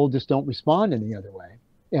people just don't respond any other way.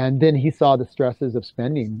 And then he saw the stresses of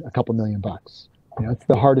spending a couple $1,000,000. It's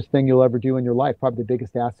the hardest thing you'll ever do in your life, probably the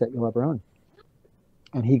biggest asset you'll ever own.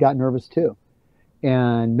 And he got nervous too.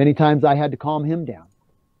 And many times I had to calm him down.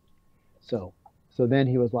 So then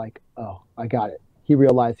he was like, "Oh, I got it." He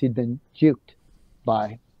realized he'd been juked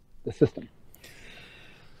by the system.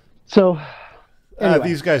 So anyway.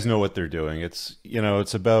 These guys know what they're doing. It's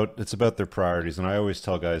about their priorities, and I always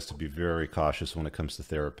tell guys to be very cautious when it comes to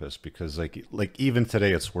therapists, because like even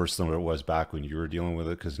today it's worse than what it was back when you were dealing with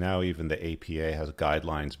it, because now even the APA has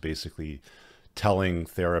guidelines basically telling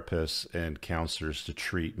therapists and counselors to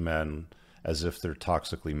treat men as if they're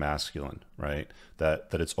toxically masculine, right? That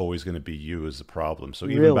it's always going to be you as the problem. So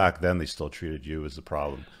even back then they still treated you as the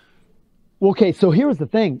problem. Okay, so here was the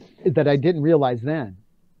thing that I didn't realize then.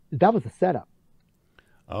 That was a setup.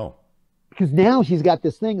 Oh. Because now she's got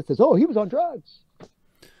this thing that says, "Oh, he was on drugs."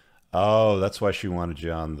 Oh, that's why she wanted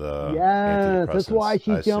you on the Yes, that's why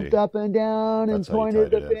she jumped up and down and pointed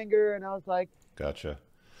the finger, and I was like, "Gotcha."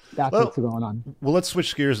 That's what's going on. Well, let's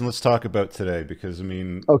switch gears and let's talk about today, because I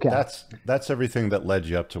mean, that's everything that led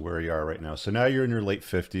you up to where you are right now. So now you're in your late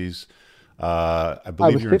 50s. I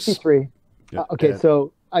believe I was 53. Okay,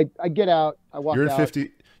 so I get out. I walk out.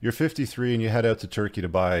 You're 53, and you head out to Turkey to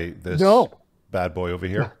buy this bad boy over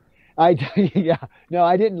here. I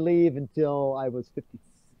didn't leave until I was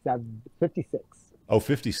 56. Oh,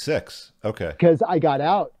 56. Okay. Because I got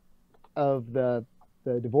out of the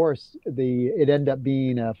divorce. It ended up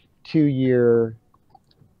being a 2-year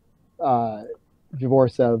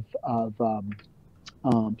divorce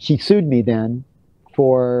she sued me then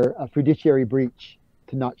for a fiduciary breach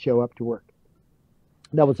to not show up to work.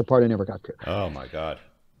 That was the part I never got to. Oh my God.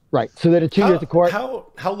 Right. So then in 2 years of court.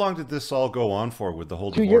 How long did this all go on for with the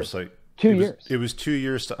whole 2 divorce? years. Like 2 years. It was 2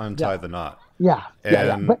 years to untie the knot. Yeah.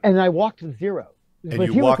 And, and I walked with zero. And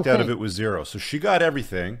you walked out of it with zero. So she got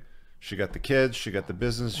everything. She got the kids. She got the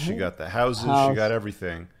business. She got the houses. She got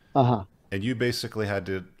everything. And you basically had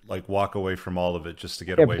to like walk away from all of it just to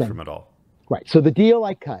get away from it all. Right. So the deal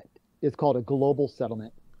I cut is called a global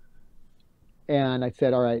settlement. And I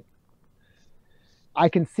said, all right, I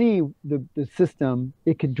can see the system.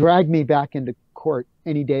 It could drag me back into court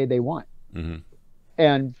any day they want.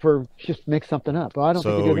 And for just make something up. Well, I don't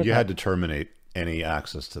think you had to terminate any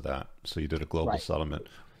access to that. So you did a global settlement.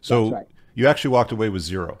 So you actually walked away with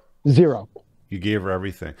zero. Zero. You gave her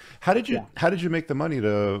everything. How did you make the money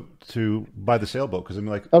to buy the sailboat? Because I mean,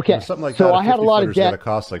 like, something like that. I had a lot of debt. That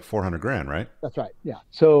cost like $400,000, right? That's right. Yeah.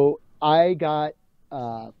 So I got,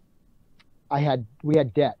 we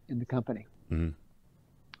had debt in the company,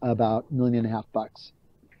 about $1.5 million,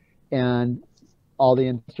 and all the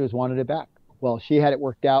investors wanted it back. Well, she had it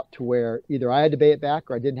worked out to where either I had to pay it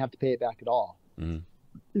back or I didn't have to pay it back at all. It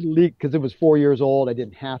leaked because it was 4 years old. I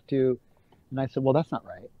didn't have to. And I said, well, that's not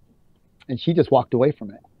right. And she just walked away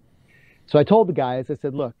from it. So I told the guys, I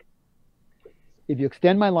said, look, if you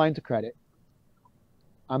extend my lines of credit,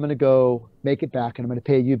 I'm going to go make it back and I'm going to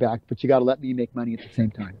pay you back, but you got to let me make money at the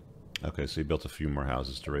same time. Okay. So you built a few more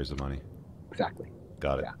houses to raise the money. Exactly.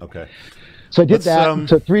 Got it. Yeah. Okay. So I did that.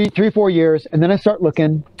 So 4 years. And then I start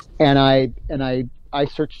looking and I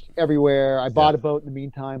searched everywhere. I bought a boat in the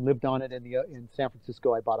meantime, lived on it in San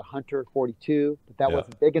Francisco. I bought a Hunter 42, but that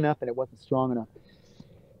wasn't big enough and it wasn't strong enough.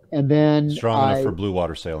 And then strong enough for blue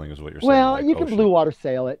water sailing is what you're saying. Well, like you can blue water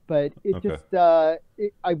sail it, but it just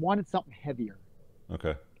I wanted something heavier.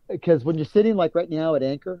 Okay. Because when you're sitting like right now at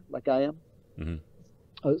anchor, like I am,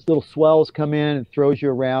 those little swells come in and throws you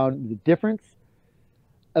around. The difference,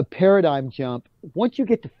 a paradigm jump. Once you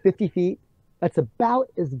get to 50 feet, that's about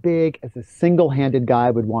as big as a single-handed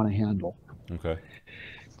guy would want to handle. Okay.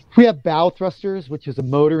 We have bow thrusters, which is a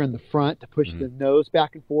motor in the front to push the nose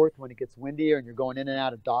back and forth when it gets windier and you're going in and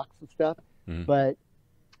out of docks and stuff. But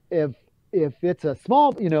if it's a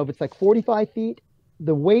small, if it's like 45 feet,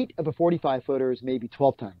 the weight of a 45-footer is maybe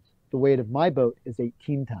 12 tons. The weight of my boat is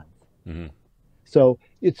 18 tons. So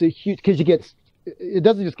it's a huge, because it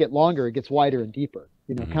doesn't just get longer, it gets wider and deeper.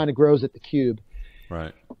 Kind of grows at the cube.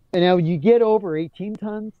 Right. And now you get over 18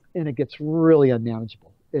 tons and it gets really unmanageable.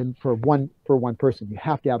 And for one person, you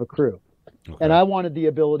have to have a crew. Okay. And I wanted the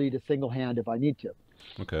ability to single hand if I need to.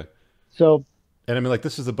 Okay. So. And I mean, like,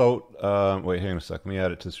 this is the boat. Wait, hang on a sec. Let me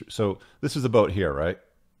add it to. So this is the boat here, right?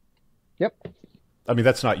 Yep. I mean,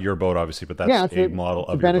 that's not your boat, obviously, but that's a model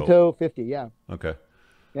of your boat. Beneteau 50. Yeah. Okay.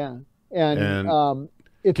 Yeah. And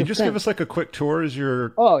can you just give us like a quick tour as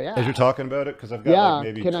you're as you're talking about it? Because I've got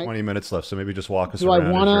like maybe 20 minutes left, so maybe just walk us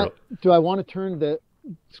around. Do I want to turn the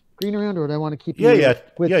screen around, or do I want to keep?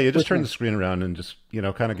 You just turn the screen around and just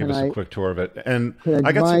kind of give us a quick tour of it. And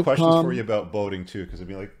I got some questions for you about boating too, because I'd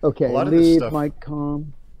be like, a lot of this stuff. Mic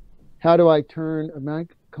com. How do I turn a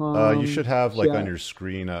mic com? You should have like on your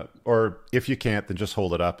screen, or if you can't, then just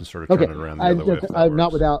hold it up and sort of turn it around the other way. I'm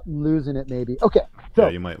not without losing it, maybe. Okay, so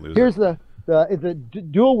you might lose. Here's it's a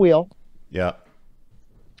dual wheel. Yeah.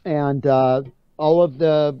 And all of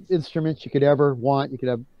the instruments you could ever want. You could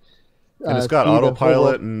have. And it's got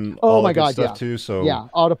autopilot and all that good stuff too. So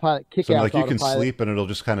autopilot, kick-ass like you can autopilot. sleep and it'll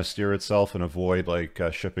just kind of steer itself and avoid like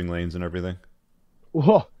shipping lanes and everything.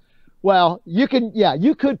 Whoa. Well, you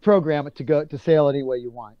could program it to sail any way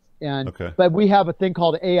you want. And but we have a thing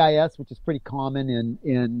called AIS, which is pretty common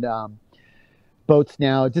in boats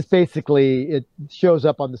now. Just basically it shows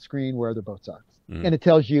up on the screen where the boats are, and it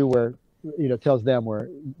tells you where, tells them where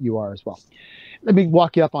you are as well. Let me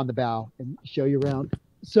walk you up on the bow and show you around.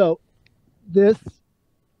 So that's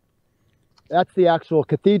the actual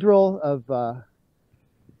cathedral of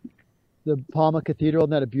the Palma Cathedral.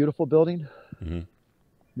 Isn't that a beautiful building?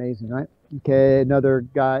 Amazing, right? Okay, another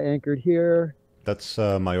guy anchored here. That's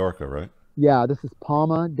Mallorca, right? Yeah, this is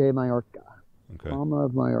Palma de Mallorca. Okay. Palma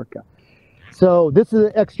of Mallorca. So this is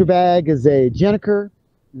an extra bag, is a Jenniker.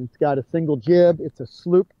 It's got a single jib. It's a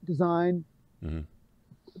sloop design.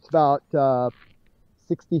 It's about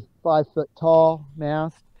 65 foot tall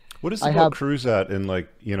mast. What does the boat cruise at in like,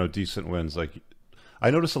 decent winds? Like,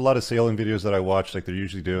 I notice a lot of sailing videos that I watch, like they're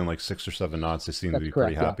usually doing like 6 or 7 knots. They seem to be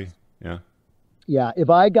pretty happy. Yeah. Yeah. If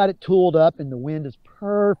I got it tooled up and the wind is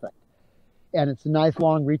perfect and it's nice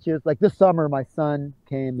long reaches, like this summer, my son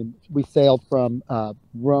came and we sailed from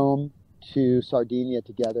Rome to Sardinia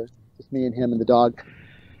together, just me and him and the dog.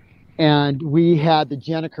 And we had the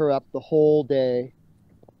Jenniker up the whole day,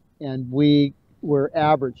 and we were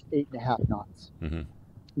averaged 8.5 knots. Mm-hmm.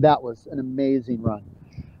 That was an amazing run.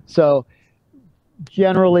 So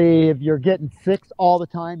generally, if you're getting 6 all the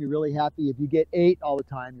time, you're really happy. If you get 8 all the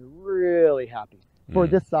time, you're really happy for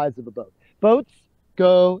this size of a boat. Boats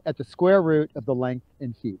go at the square root of the length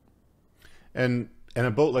in feet. And a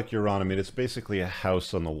boat like you're on, I mean, it's basically a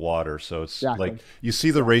house on the water. So it's Exactly. like you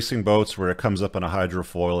see the racing boats where it comes up on a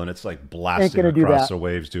hydrofoil and it's like blasting across the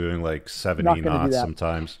waves doing like 70 knots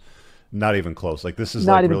sometimes. Not even close. Like this is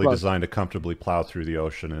like really designed to comfortably plow through the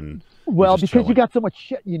ocean. And well, because you got so much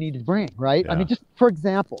shit you need to bring, right? Yeah. I mean, just for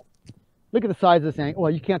example, look at the size of this anchor.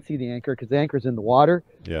 Well, you can't see the anchor because the anchor's in the water.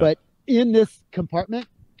 Yeah. But in this compartment,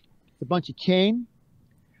 it's a bunch of chain.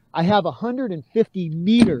 I have 150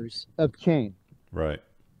 meters of chain. Right.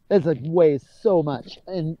 It like weighs so much,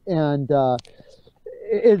 and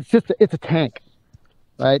it's a tank.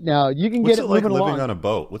 Right now, you can get it like moving living along. on a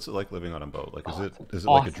boat? What's it like living on a boat? Like, is it awesome.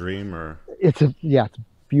 like a dream or? It's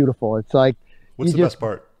beautiful. It's like what's the best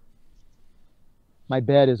part? My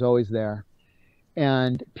bed is always there,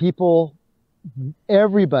 and people,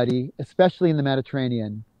 everybody, especially in the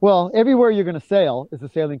Mediterranean. Well, everywhere you're going to sail is a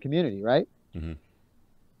sailing community, right? Mm-hmm.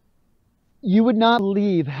 You would not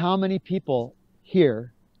believe how many people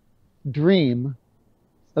here dream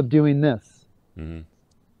of doing this,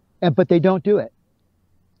 but they don't do it.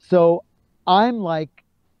 So I'm like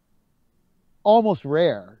almost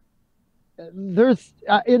rare. There's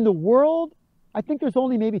in the world, I think there's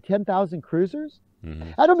only maybe 10,000 cruisers.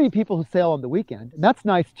 I don't mean people who sail on the weekend, and that's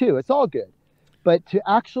nice too. It's all good, but to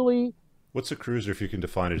actually. What's a cruiser, if you can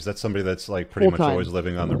define it? Is that somebody that's like pretty much always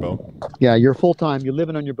living on their boat? Yeah, you're full-time. You're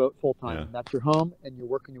living on your boat full-time. Yeah. That's your home, and you're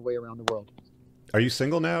working your way around the world. Are you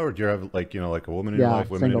single now, or do you have like, like a woman in your life,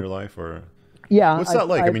 women in your life, or? Yeah. What's that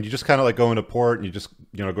like? I mean, you just kind of like go into port and you just,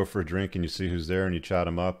 go for a drink and you see who's there and you chat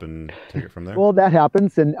them up and take it from there? Well, that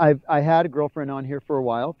happens. And I had a girlfriend on here for a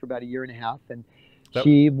while, for about 1.5 years. And that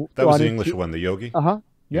was the English one, the Yogi? Uh-huh.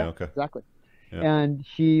 Yeah, okay. Exactly. Yeah. And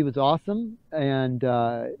she was awesome. And,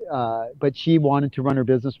 but she wanted to run her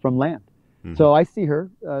business from land. So I see her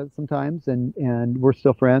sometimes and we're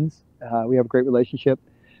still friends. We have a great relationship,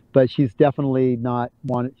 but she's definitely she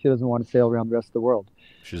doesn't want to sail around the rest of the world.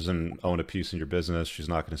 She doesn't own a piece in your business. She's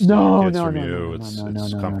not going to steal kids from you. It's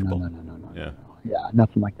comfortable. Yeah,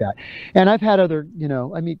 nothing like that. And I've had other,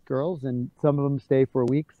 I meet girls and some of them stay for a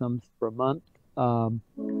week, some for a month. You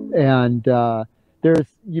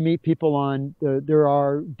meet people on, there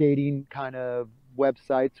are dating kind of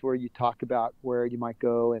websites where you talk about where you might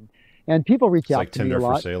go and people reach out like to Tinder me a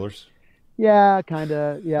lot. for sailors? Yeah, kind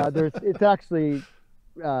of. Yeah, it's actually,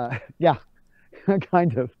 kind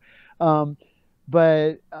of.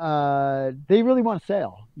 But they really want to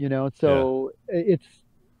sail, so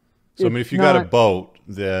So I mean, if you got a boat,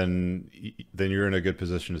 then you're in a good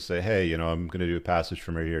position to say, hey, I'm going to do a passage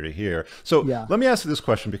from here to here. So let me ask you this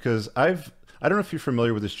question, because I don't know if you're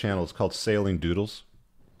familiar with this channel. It's called Sailing Doodles.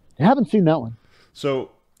 I haven't seen that one.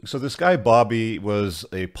 So this guy Bobby was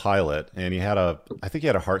a pilot, and I think he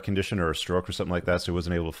had a heart condition or a stroke or something like that, so he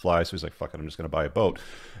wasn't able to fly. So he's like, fuck it, I'm just going to buy a boat.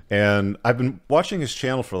 And I've been watching his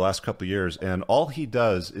channel for the last couple of years, and all he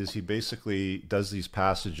does is he basically does these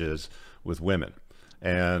passages with women.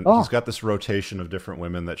 And he's got this rotation of different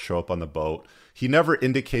women that show up on the boat. He never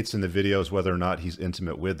indicates in the videos whether or not he's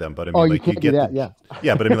intimate with them, but I mean, like you get but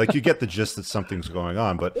I mean, like you get the gist that something's going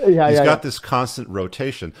on. But he's got this constant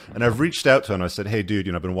rotation. And I've reached out to him. I said, hey, dude,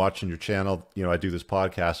 I've been watching your channel. I do this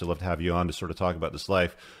podcast. I'd love to have you on to sort of talk about this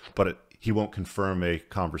life. But he won't confirm a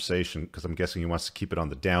conversation because I'm guessing he wants to keep it on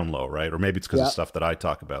the down low, right? Or maybe it's because of stuff that I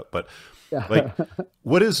talk about. But like,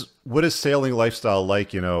 what is sailing lifestyle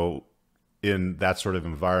like? In that sort of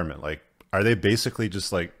environment? Like, are they basically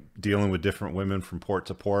just like dealing with different women from port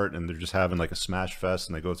to port and they're just having like a smash fest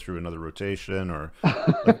and they go through another rotation, or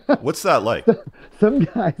like, what's that like? Some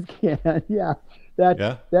guys can,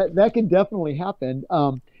 that can definitely happen.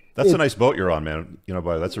 That's a nice boat you're on, man.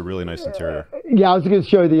 But that's a really nice interior. Yeah, I was going to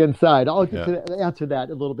show you the inside. I'll answer that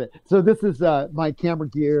a little bit. So this is my camera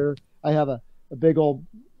gear. I have a big old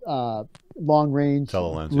long range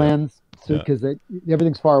lens. So because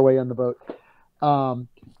everything's far away on the boat.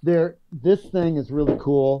 This thing is really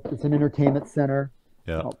cool. It's an entertainment center.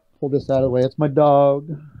 Yeah. I'll pull this out of the way. It's my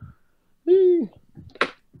dog.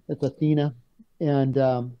 It's Athena, and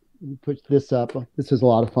push this up. This is a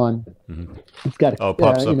lot of fun. It's got it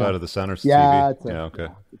pops up out of the center. It's TV. It's okay.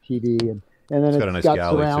 TV and then it's got a nice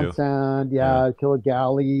surround too. Sound. Killer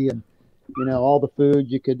galley and. All the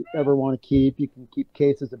food you could ever want to keep. You can keep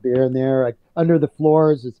cases of beer in there. Like under the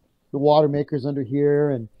floors is the water makers under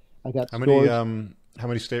here, and I got storage. How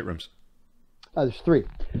many staterooms? There's 3.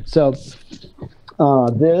 So this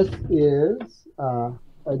is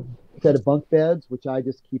a set of bunk beds, which I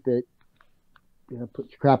just keep it, put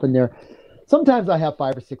your crap in there. Sometimes I have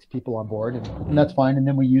 5 or 6 people on board, and that's fine. And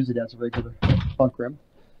then we use it as a regular bunk room.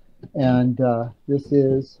 And this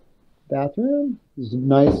is bathroom. This is a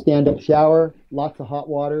nice stand-up shower, lots of hot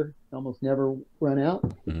water, almost never run out.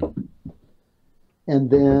 Mm-hmm. And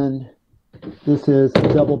then this is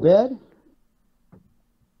a double bed,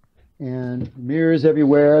 and mirrors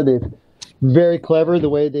everywhere. They've very clever the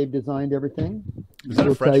way they've designed everything. Is that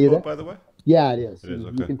a French boat, by the way? Yeah, it is. It is,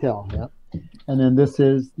 okay. You can tell. Yeah. And then this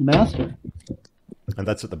is the master. And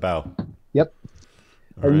that's at the bow. Yep.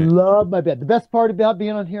 All right. I love my bed. The best part about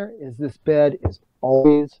being on here is this bed is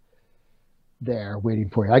always there waiting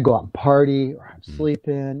for you. I go out and party, or I'm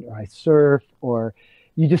sleeping, or I surf, or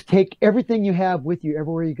you just take everything you have with you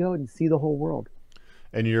everywhere you go and see the whole world.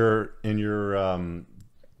 And your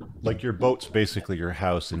like your boat's basically your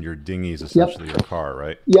house, and your dinghy is essentially your car,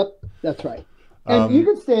 right? Yep, that's right. And you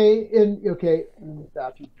can stay in you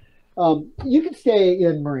can stay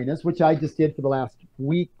in marinas, which I just did for the last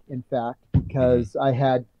week, in fact, because I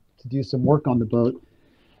had to do some work on the boat.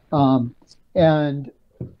 And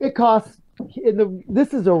it costs.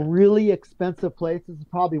 This is a really expensive place. This is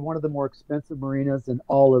probably one of the more expensive marinas in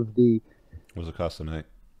all of the. What does it cost a night?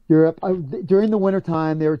 Europe. During the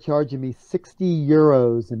wintertime, they were charging me 60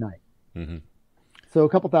 euros a night. Mm-hmm. So a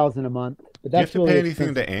couple thousand a month. But that's do you have to really pay anything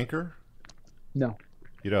expensive. to anchor? No.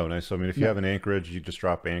 You don't. So I mean, if you have an anchorage, you just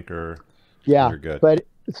drop anchor. Yeah, you're good. But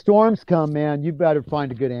storms come, man. You better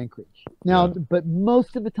find a good anchorage. Now, but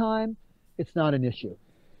most of the time, it's not an issue.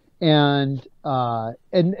 And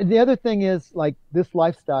the other thing is, like, this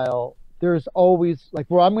lifestyle, there's always, like,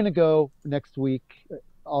 where I'm going to go next week,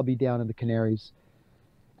 I'll be down in the Canaries,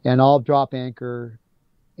 and I'll drop anchor.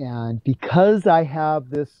 And because I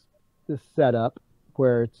have this setup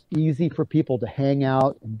where it's easy for people to hang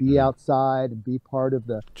out and be outside and be part of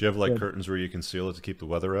the. Do you have curtains where you can seal it to keep the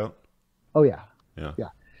weather out? Oh yeah. Yeah.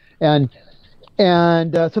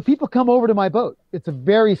 And so people come over to my boat. It's a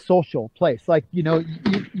very social place. Like, you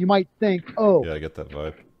might think, oh, yeah, I get that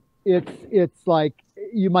vibe. It's like,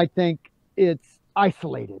 you might think it's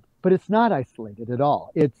isolated, but it's not isolated at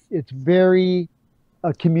all. It's very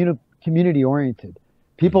community oriented.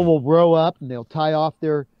 People will row up and they'll tie off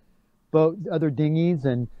their boat, other dinghies,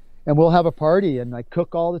 and we'll have a party, and I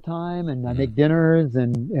cook all the time, and I make dinners,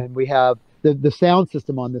 and we have the sound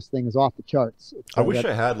system on this thing is off the charts. I wish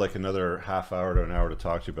I had like another half hour to an hour to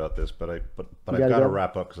talk to you about this, but I've got to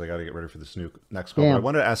wrap up because I got to get ready for this next call. But I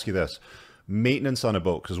wanted to ask you this: maintenance on a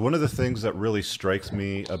boat, because one of the things that really strikes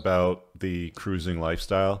me about the cruising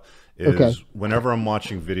lifestyle is whenever I'm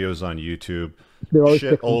watching videos on YouTube,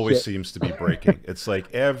 shit always seems to be breaking. It's like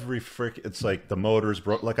it's like the motor's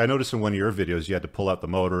broke. Like I noticed in one of your videos, you had to pull out the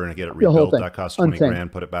motor and get it rebuilt. That cost 20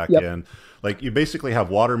 grand, put it back in. Like you basically have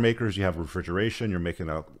water makers, you have refrigeration, you're making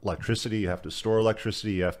electricity, you have to store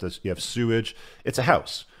electricity, you have sewage. It's a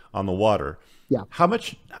house on the water. Yeah. How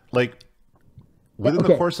much, like, within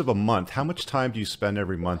the course of a month, how much time do you spend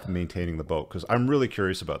every month maintaining the boat? Because I'm really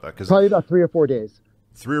curious about that. Probably about 3 or 4 days.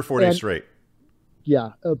 3 or 4 days straight.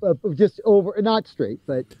 Yeah, just over, not straight,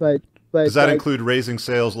 but. Does that include raising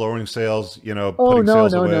sails, lowering sails? Putting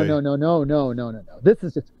sails away? No. This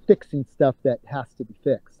is just fixing stuff that has to be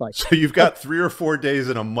fixed. Like, so you've got 3 or 4 days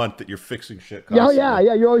in a month that you're fixing shit constantly. Yeah.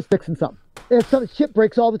 You're always fixing something. And shit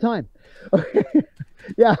breaks all the time.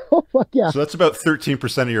 Yeah. Oh fuck yeah. So that's about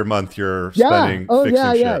 13% of your month you're spending fixing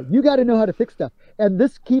shit. Yeah. You got to know how to fix stuff, and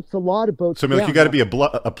this keeps a lot of boats. So I mean, like, you got to be a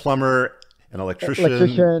plumber, an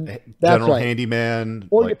electrician, general handyman,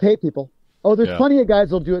 or you pay people. Oh, there's plenty of guys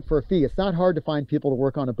that'll do it for a fee. It's not hard to find people to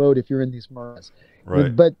work on a boat if you're in these marinas.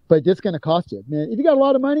 Right. But it's going to cost you, man. If you got a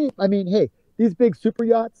lot of money, I mean, hey, these big super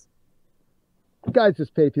yachts, guys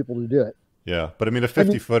just pay people to do it. Yeah, but I mean, a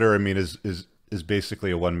 50-footer, is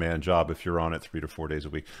basically a one-man job if you're on it 3 to 4 days a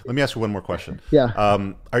week. Let me ask you one more question. Yeah.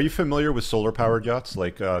 Are you familiar with solar-powered yachts,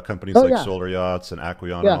 like companies like Solar Yachts and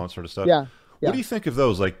Aquion and all that sort of stuff? Yeah. What do you think of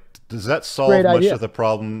those? Like, does that solve much of the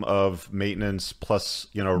problem of maintenance plus,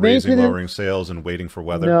 raising, lowering sails and waiting for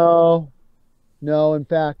weather? No. In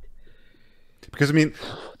fact, because I mean,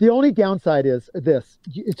 the only downside is this: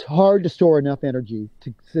 it's hard to store enough energy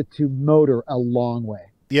to motor a long way.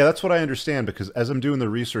 Yeah, that's what I understand, because as I'm doing the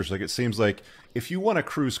research, like, it seems like if you want to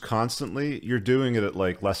cruise constantly, you're doing it at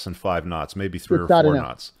like less than 5 knots, maybe 3 or 4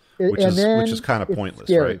 knots, which is kind of pointless,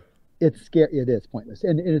 right? It's scary. It is pointless,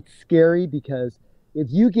 and it's scary because if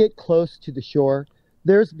you get close to the shore,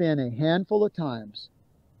 there's been a handful of times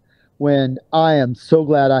when I am so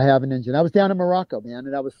glad I have an engine. I was down in Morocco, man,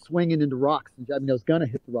 and I was swinging into rocks. I was gonna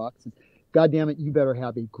hit the rocks, and God damn it, you better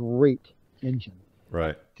have a great engine.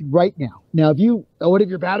 Right. right now. Now, what if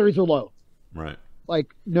your batteries are low? Right.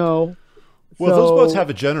 Like, no. Well, those boats have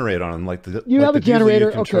a generator on them, like the have a diesel generator.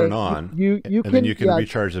 you can Okay. turn on, You and can, then you can yeah.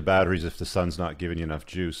 recharge the batteries if the sun's not giving you enough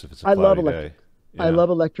juice. If it's a I love cloudy electric. day. Yeah. I love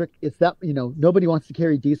electric. It's that, nobody wants to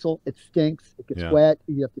carry diesel. It stinks. It gets wet.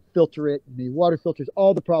 You have to filter it. And the water filters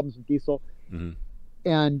all the problems with diesel. Mm-hmm.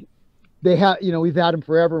 And they have, we've had them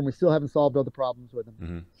forever, and we still haven't solved all the problems with them.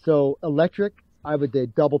 Mm-hmm. So electric, I would say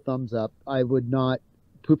double thumbs up. I would not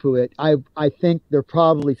poo-poo it. I think they're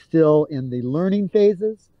probably still in the learning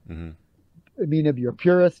phases. Mm-hmm. I mean, if you're a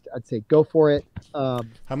purist, I'd say go for it.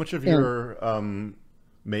 How much of your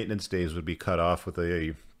maintenance days would be cut off with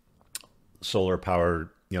a solar powered,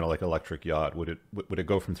 like electric yacht? Would it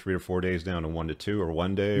go from 3 or 4 days down to 1 to 2 or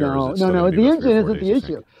 1 day? No. The engine isn't the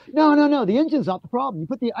issue. No. The engine's not the problem.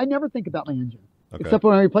 I never think about my engine, except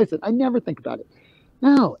when I replace it. I never think about it.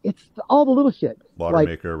 No, it's all the little shit. Water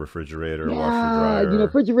maker, refrigerator, washer, dryer.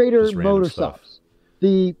 Refrigerator, motor stops.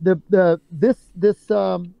 This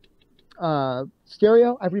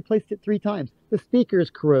stereo, I've replaced it 3 times. The speakers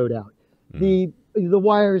corrode out. The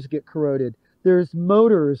wires get corroded. There's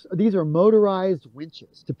motors. These are motorized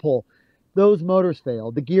winches to pull. Those motors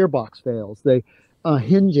fail. The gearbox fails. The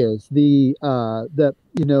hinges. The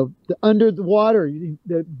under the water,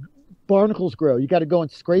 the barnacles grow. You got to go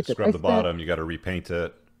and scrape it. Scrub the bottom. You got to repaint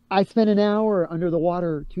it. I spent an hour under the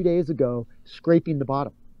water 2 days ago scraping the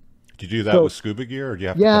bottom. Did you do that with scuba gear, or do you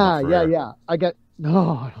have to come up for Yeah.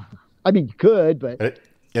 I mean, you could, but it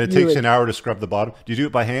takes an hour to scrub the bottom. Do you do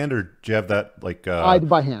it by hand, or do you have that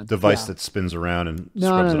by hand device that spins around and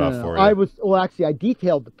scrubs it off for you? I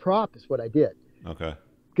detailed the prop is what I did. Okay.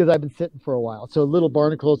 Because I've been sitting for a while, so little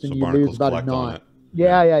barnacles, and you lose about a knot.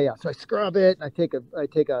 Yeah. So I scrub it, and I take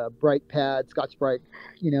a bright pad, Scotch Brite,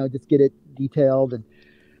 just get it detailed and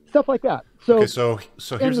stuff like that. So so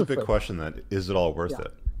here's a big question then: is it all worth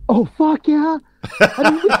it? Oh fuck yeah!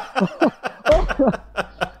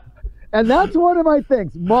 And that's one of my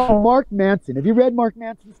things. Mark Manson. Have you read Mark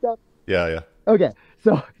Manson stuff? Yeah. Okay,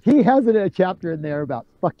 so he has a chapter in there about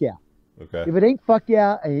fuck yeah. Okay. If it ain't fuck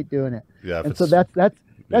yeah, I ain't doing it. Yeah. And so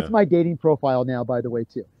that's my dating profile now, by the way,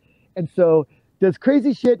 too. And so does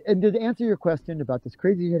crazy shit, and to answer your question about does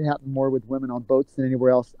crazy shit happen more with women on boats than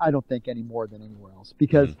anywhere else? I don't think any more than anywhere else,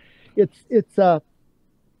 because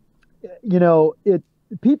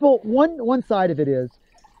people, one side of it is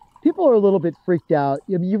people are a little bit freaked out.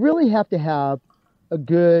 I mean, you really have to have a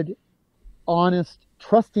good, honest,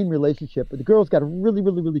 trusting relationship. But the girl's got to really,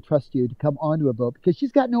 really, really trust you to come onto a boat, because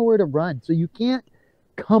she's got nowhere to run. So you can't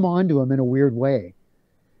come onto them in a weird way,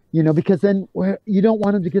 because then you don't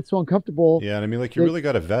want them to get so uncomfortable. Yeah, and I mean, you really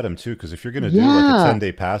got to vet them too, because if you're going to do like a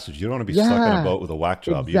 10-day passage, you don't want to be stuck on a boat with a whack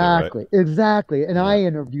job either, right? Exactly. And I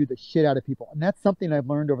interview the shit out of people, and that's something I've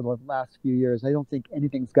learned over the last few years. I don't think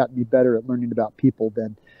anything's gotten me better at learning about people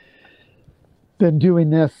than doing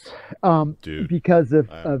this, Dude, because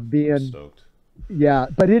of being stoked. Yeah,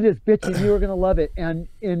 but it is bitching. You are going to love it, and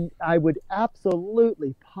I would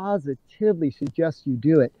absolutely, positively suggest you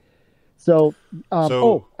do it. So, and I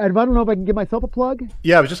don't know if I can give myself a plug.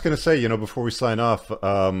 Yeah, I was just going to say, before we sign off,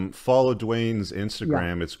 follow Duane's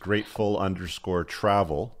Instagram. Yeah. It's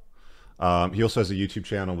grateful_travel. He also has a YouTube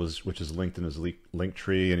channel, which is linked in his link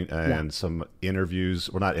tree, and some interviews,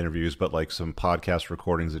 or not interviews, but like some podcast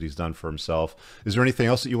recordings that he's done for himself. Is there anything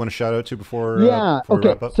else that you want to shout out to before we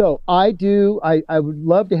wrap up? So I would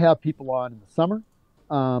love to have people on in the summer,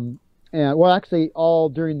 and actually all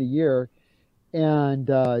during the year. And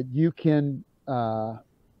you can, I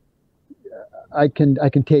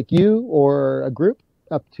can take you or a group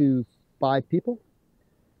up to 5 people,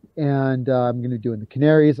 and I'm going to do in the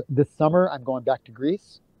Canaries this summer. I'm going back to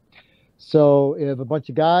Greece. So if a bunch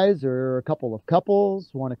of guys or a couple of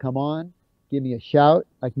couples want to come on, give me a shout.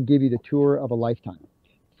 I can give you the tour of a lifetime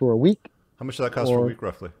for a week. How much does that cost for a week,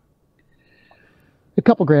 roughly? A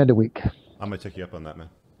couple grand a week. I'm going to take you up on that, man.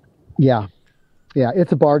 Yeah,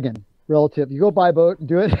 it's a bargain. Relative, you go buy a boat and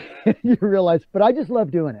do it, you realize, but I just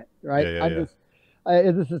love doing it, right?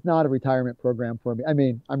 This is not a retirement program for me. I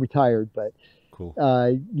mean, I'm retired, but cool.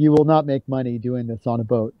 You will not make money doing this on a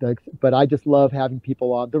boat, but I just love having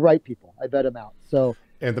people on, the right people. I vet them out. So,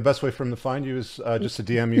 and the best way for them to find you is just to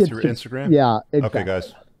DM you through Instagram? Yeah, exactly. Okay,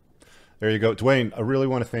 guys. There you go. Duane, I really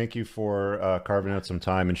want to thank you for carving out some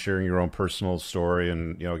time and sharing your own personal story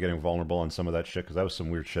and, getting vulnerable on some of that shit, because that was some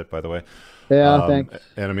weird shit, by the way. Yeah, thanks.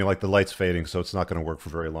 And I mean, the light's fading, so it's not going to work for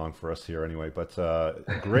very long for us here anyway. But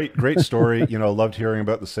great story. Loved hearing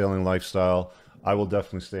about the sailing lifestyle. I will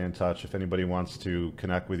definitely stay in touch. If anybody wants to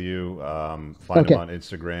connect with you, find him on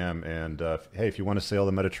Instagram. And hey, if you want to sail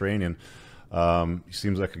the Mediterranean, He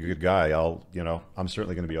seems like a good guy. I'm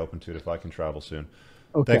certainly going to be open to it if I can travel soon.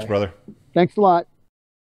 Thanks, Okay. brother. Thanks a lot.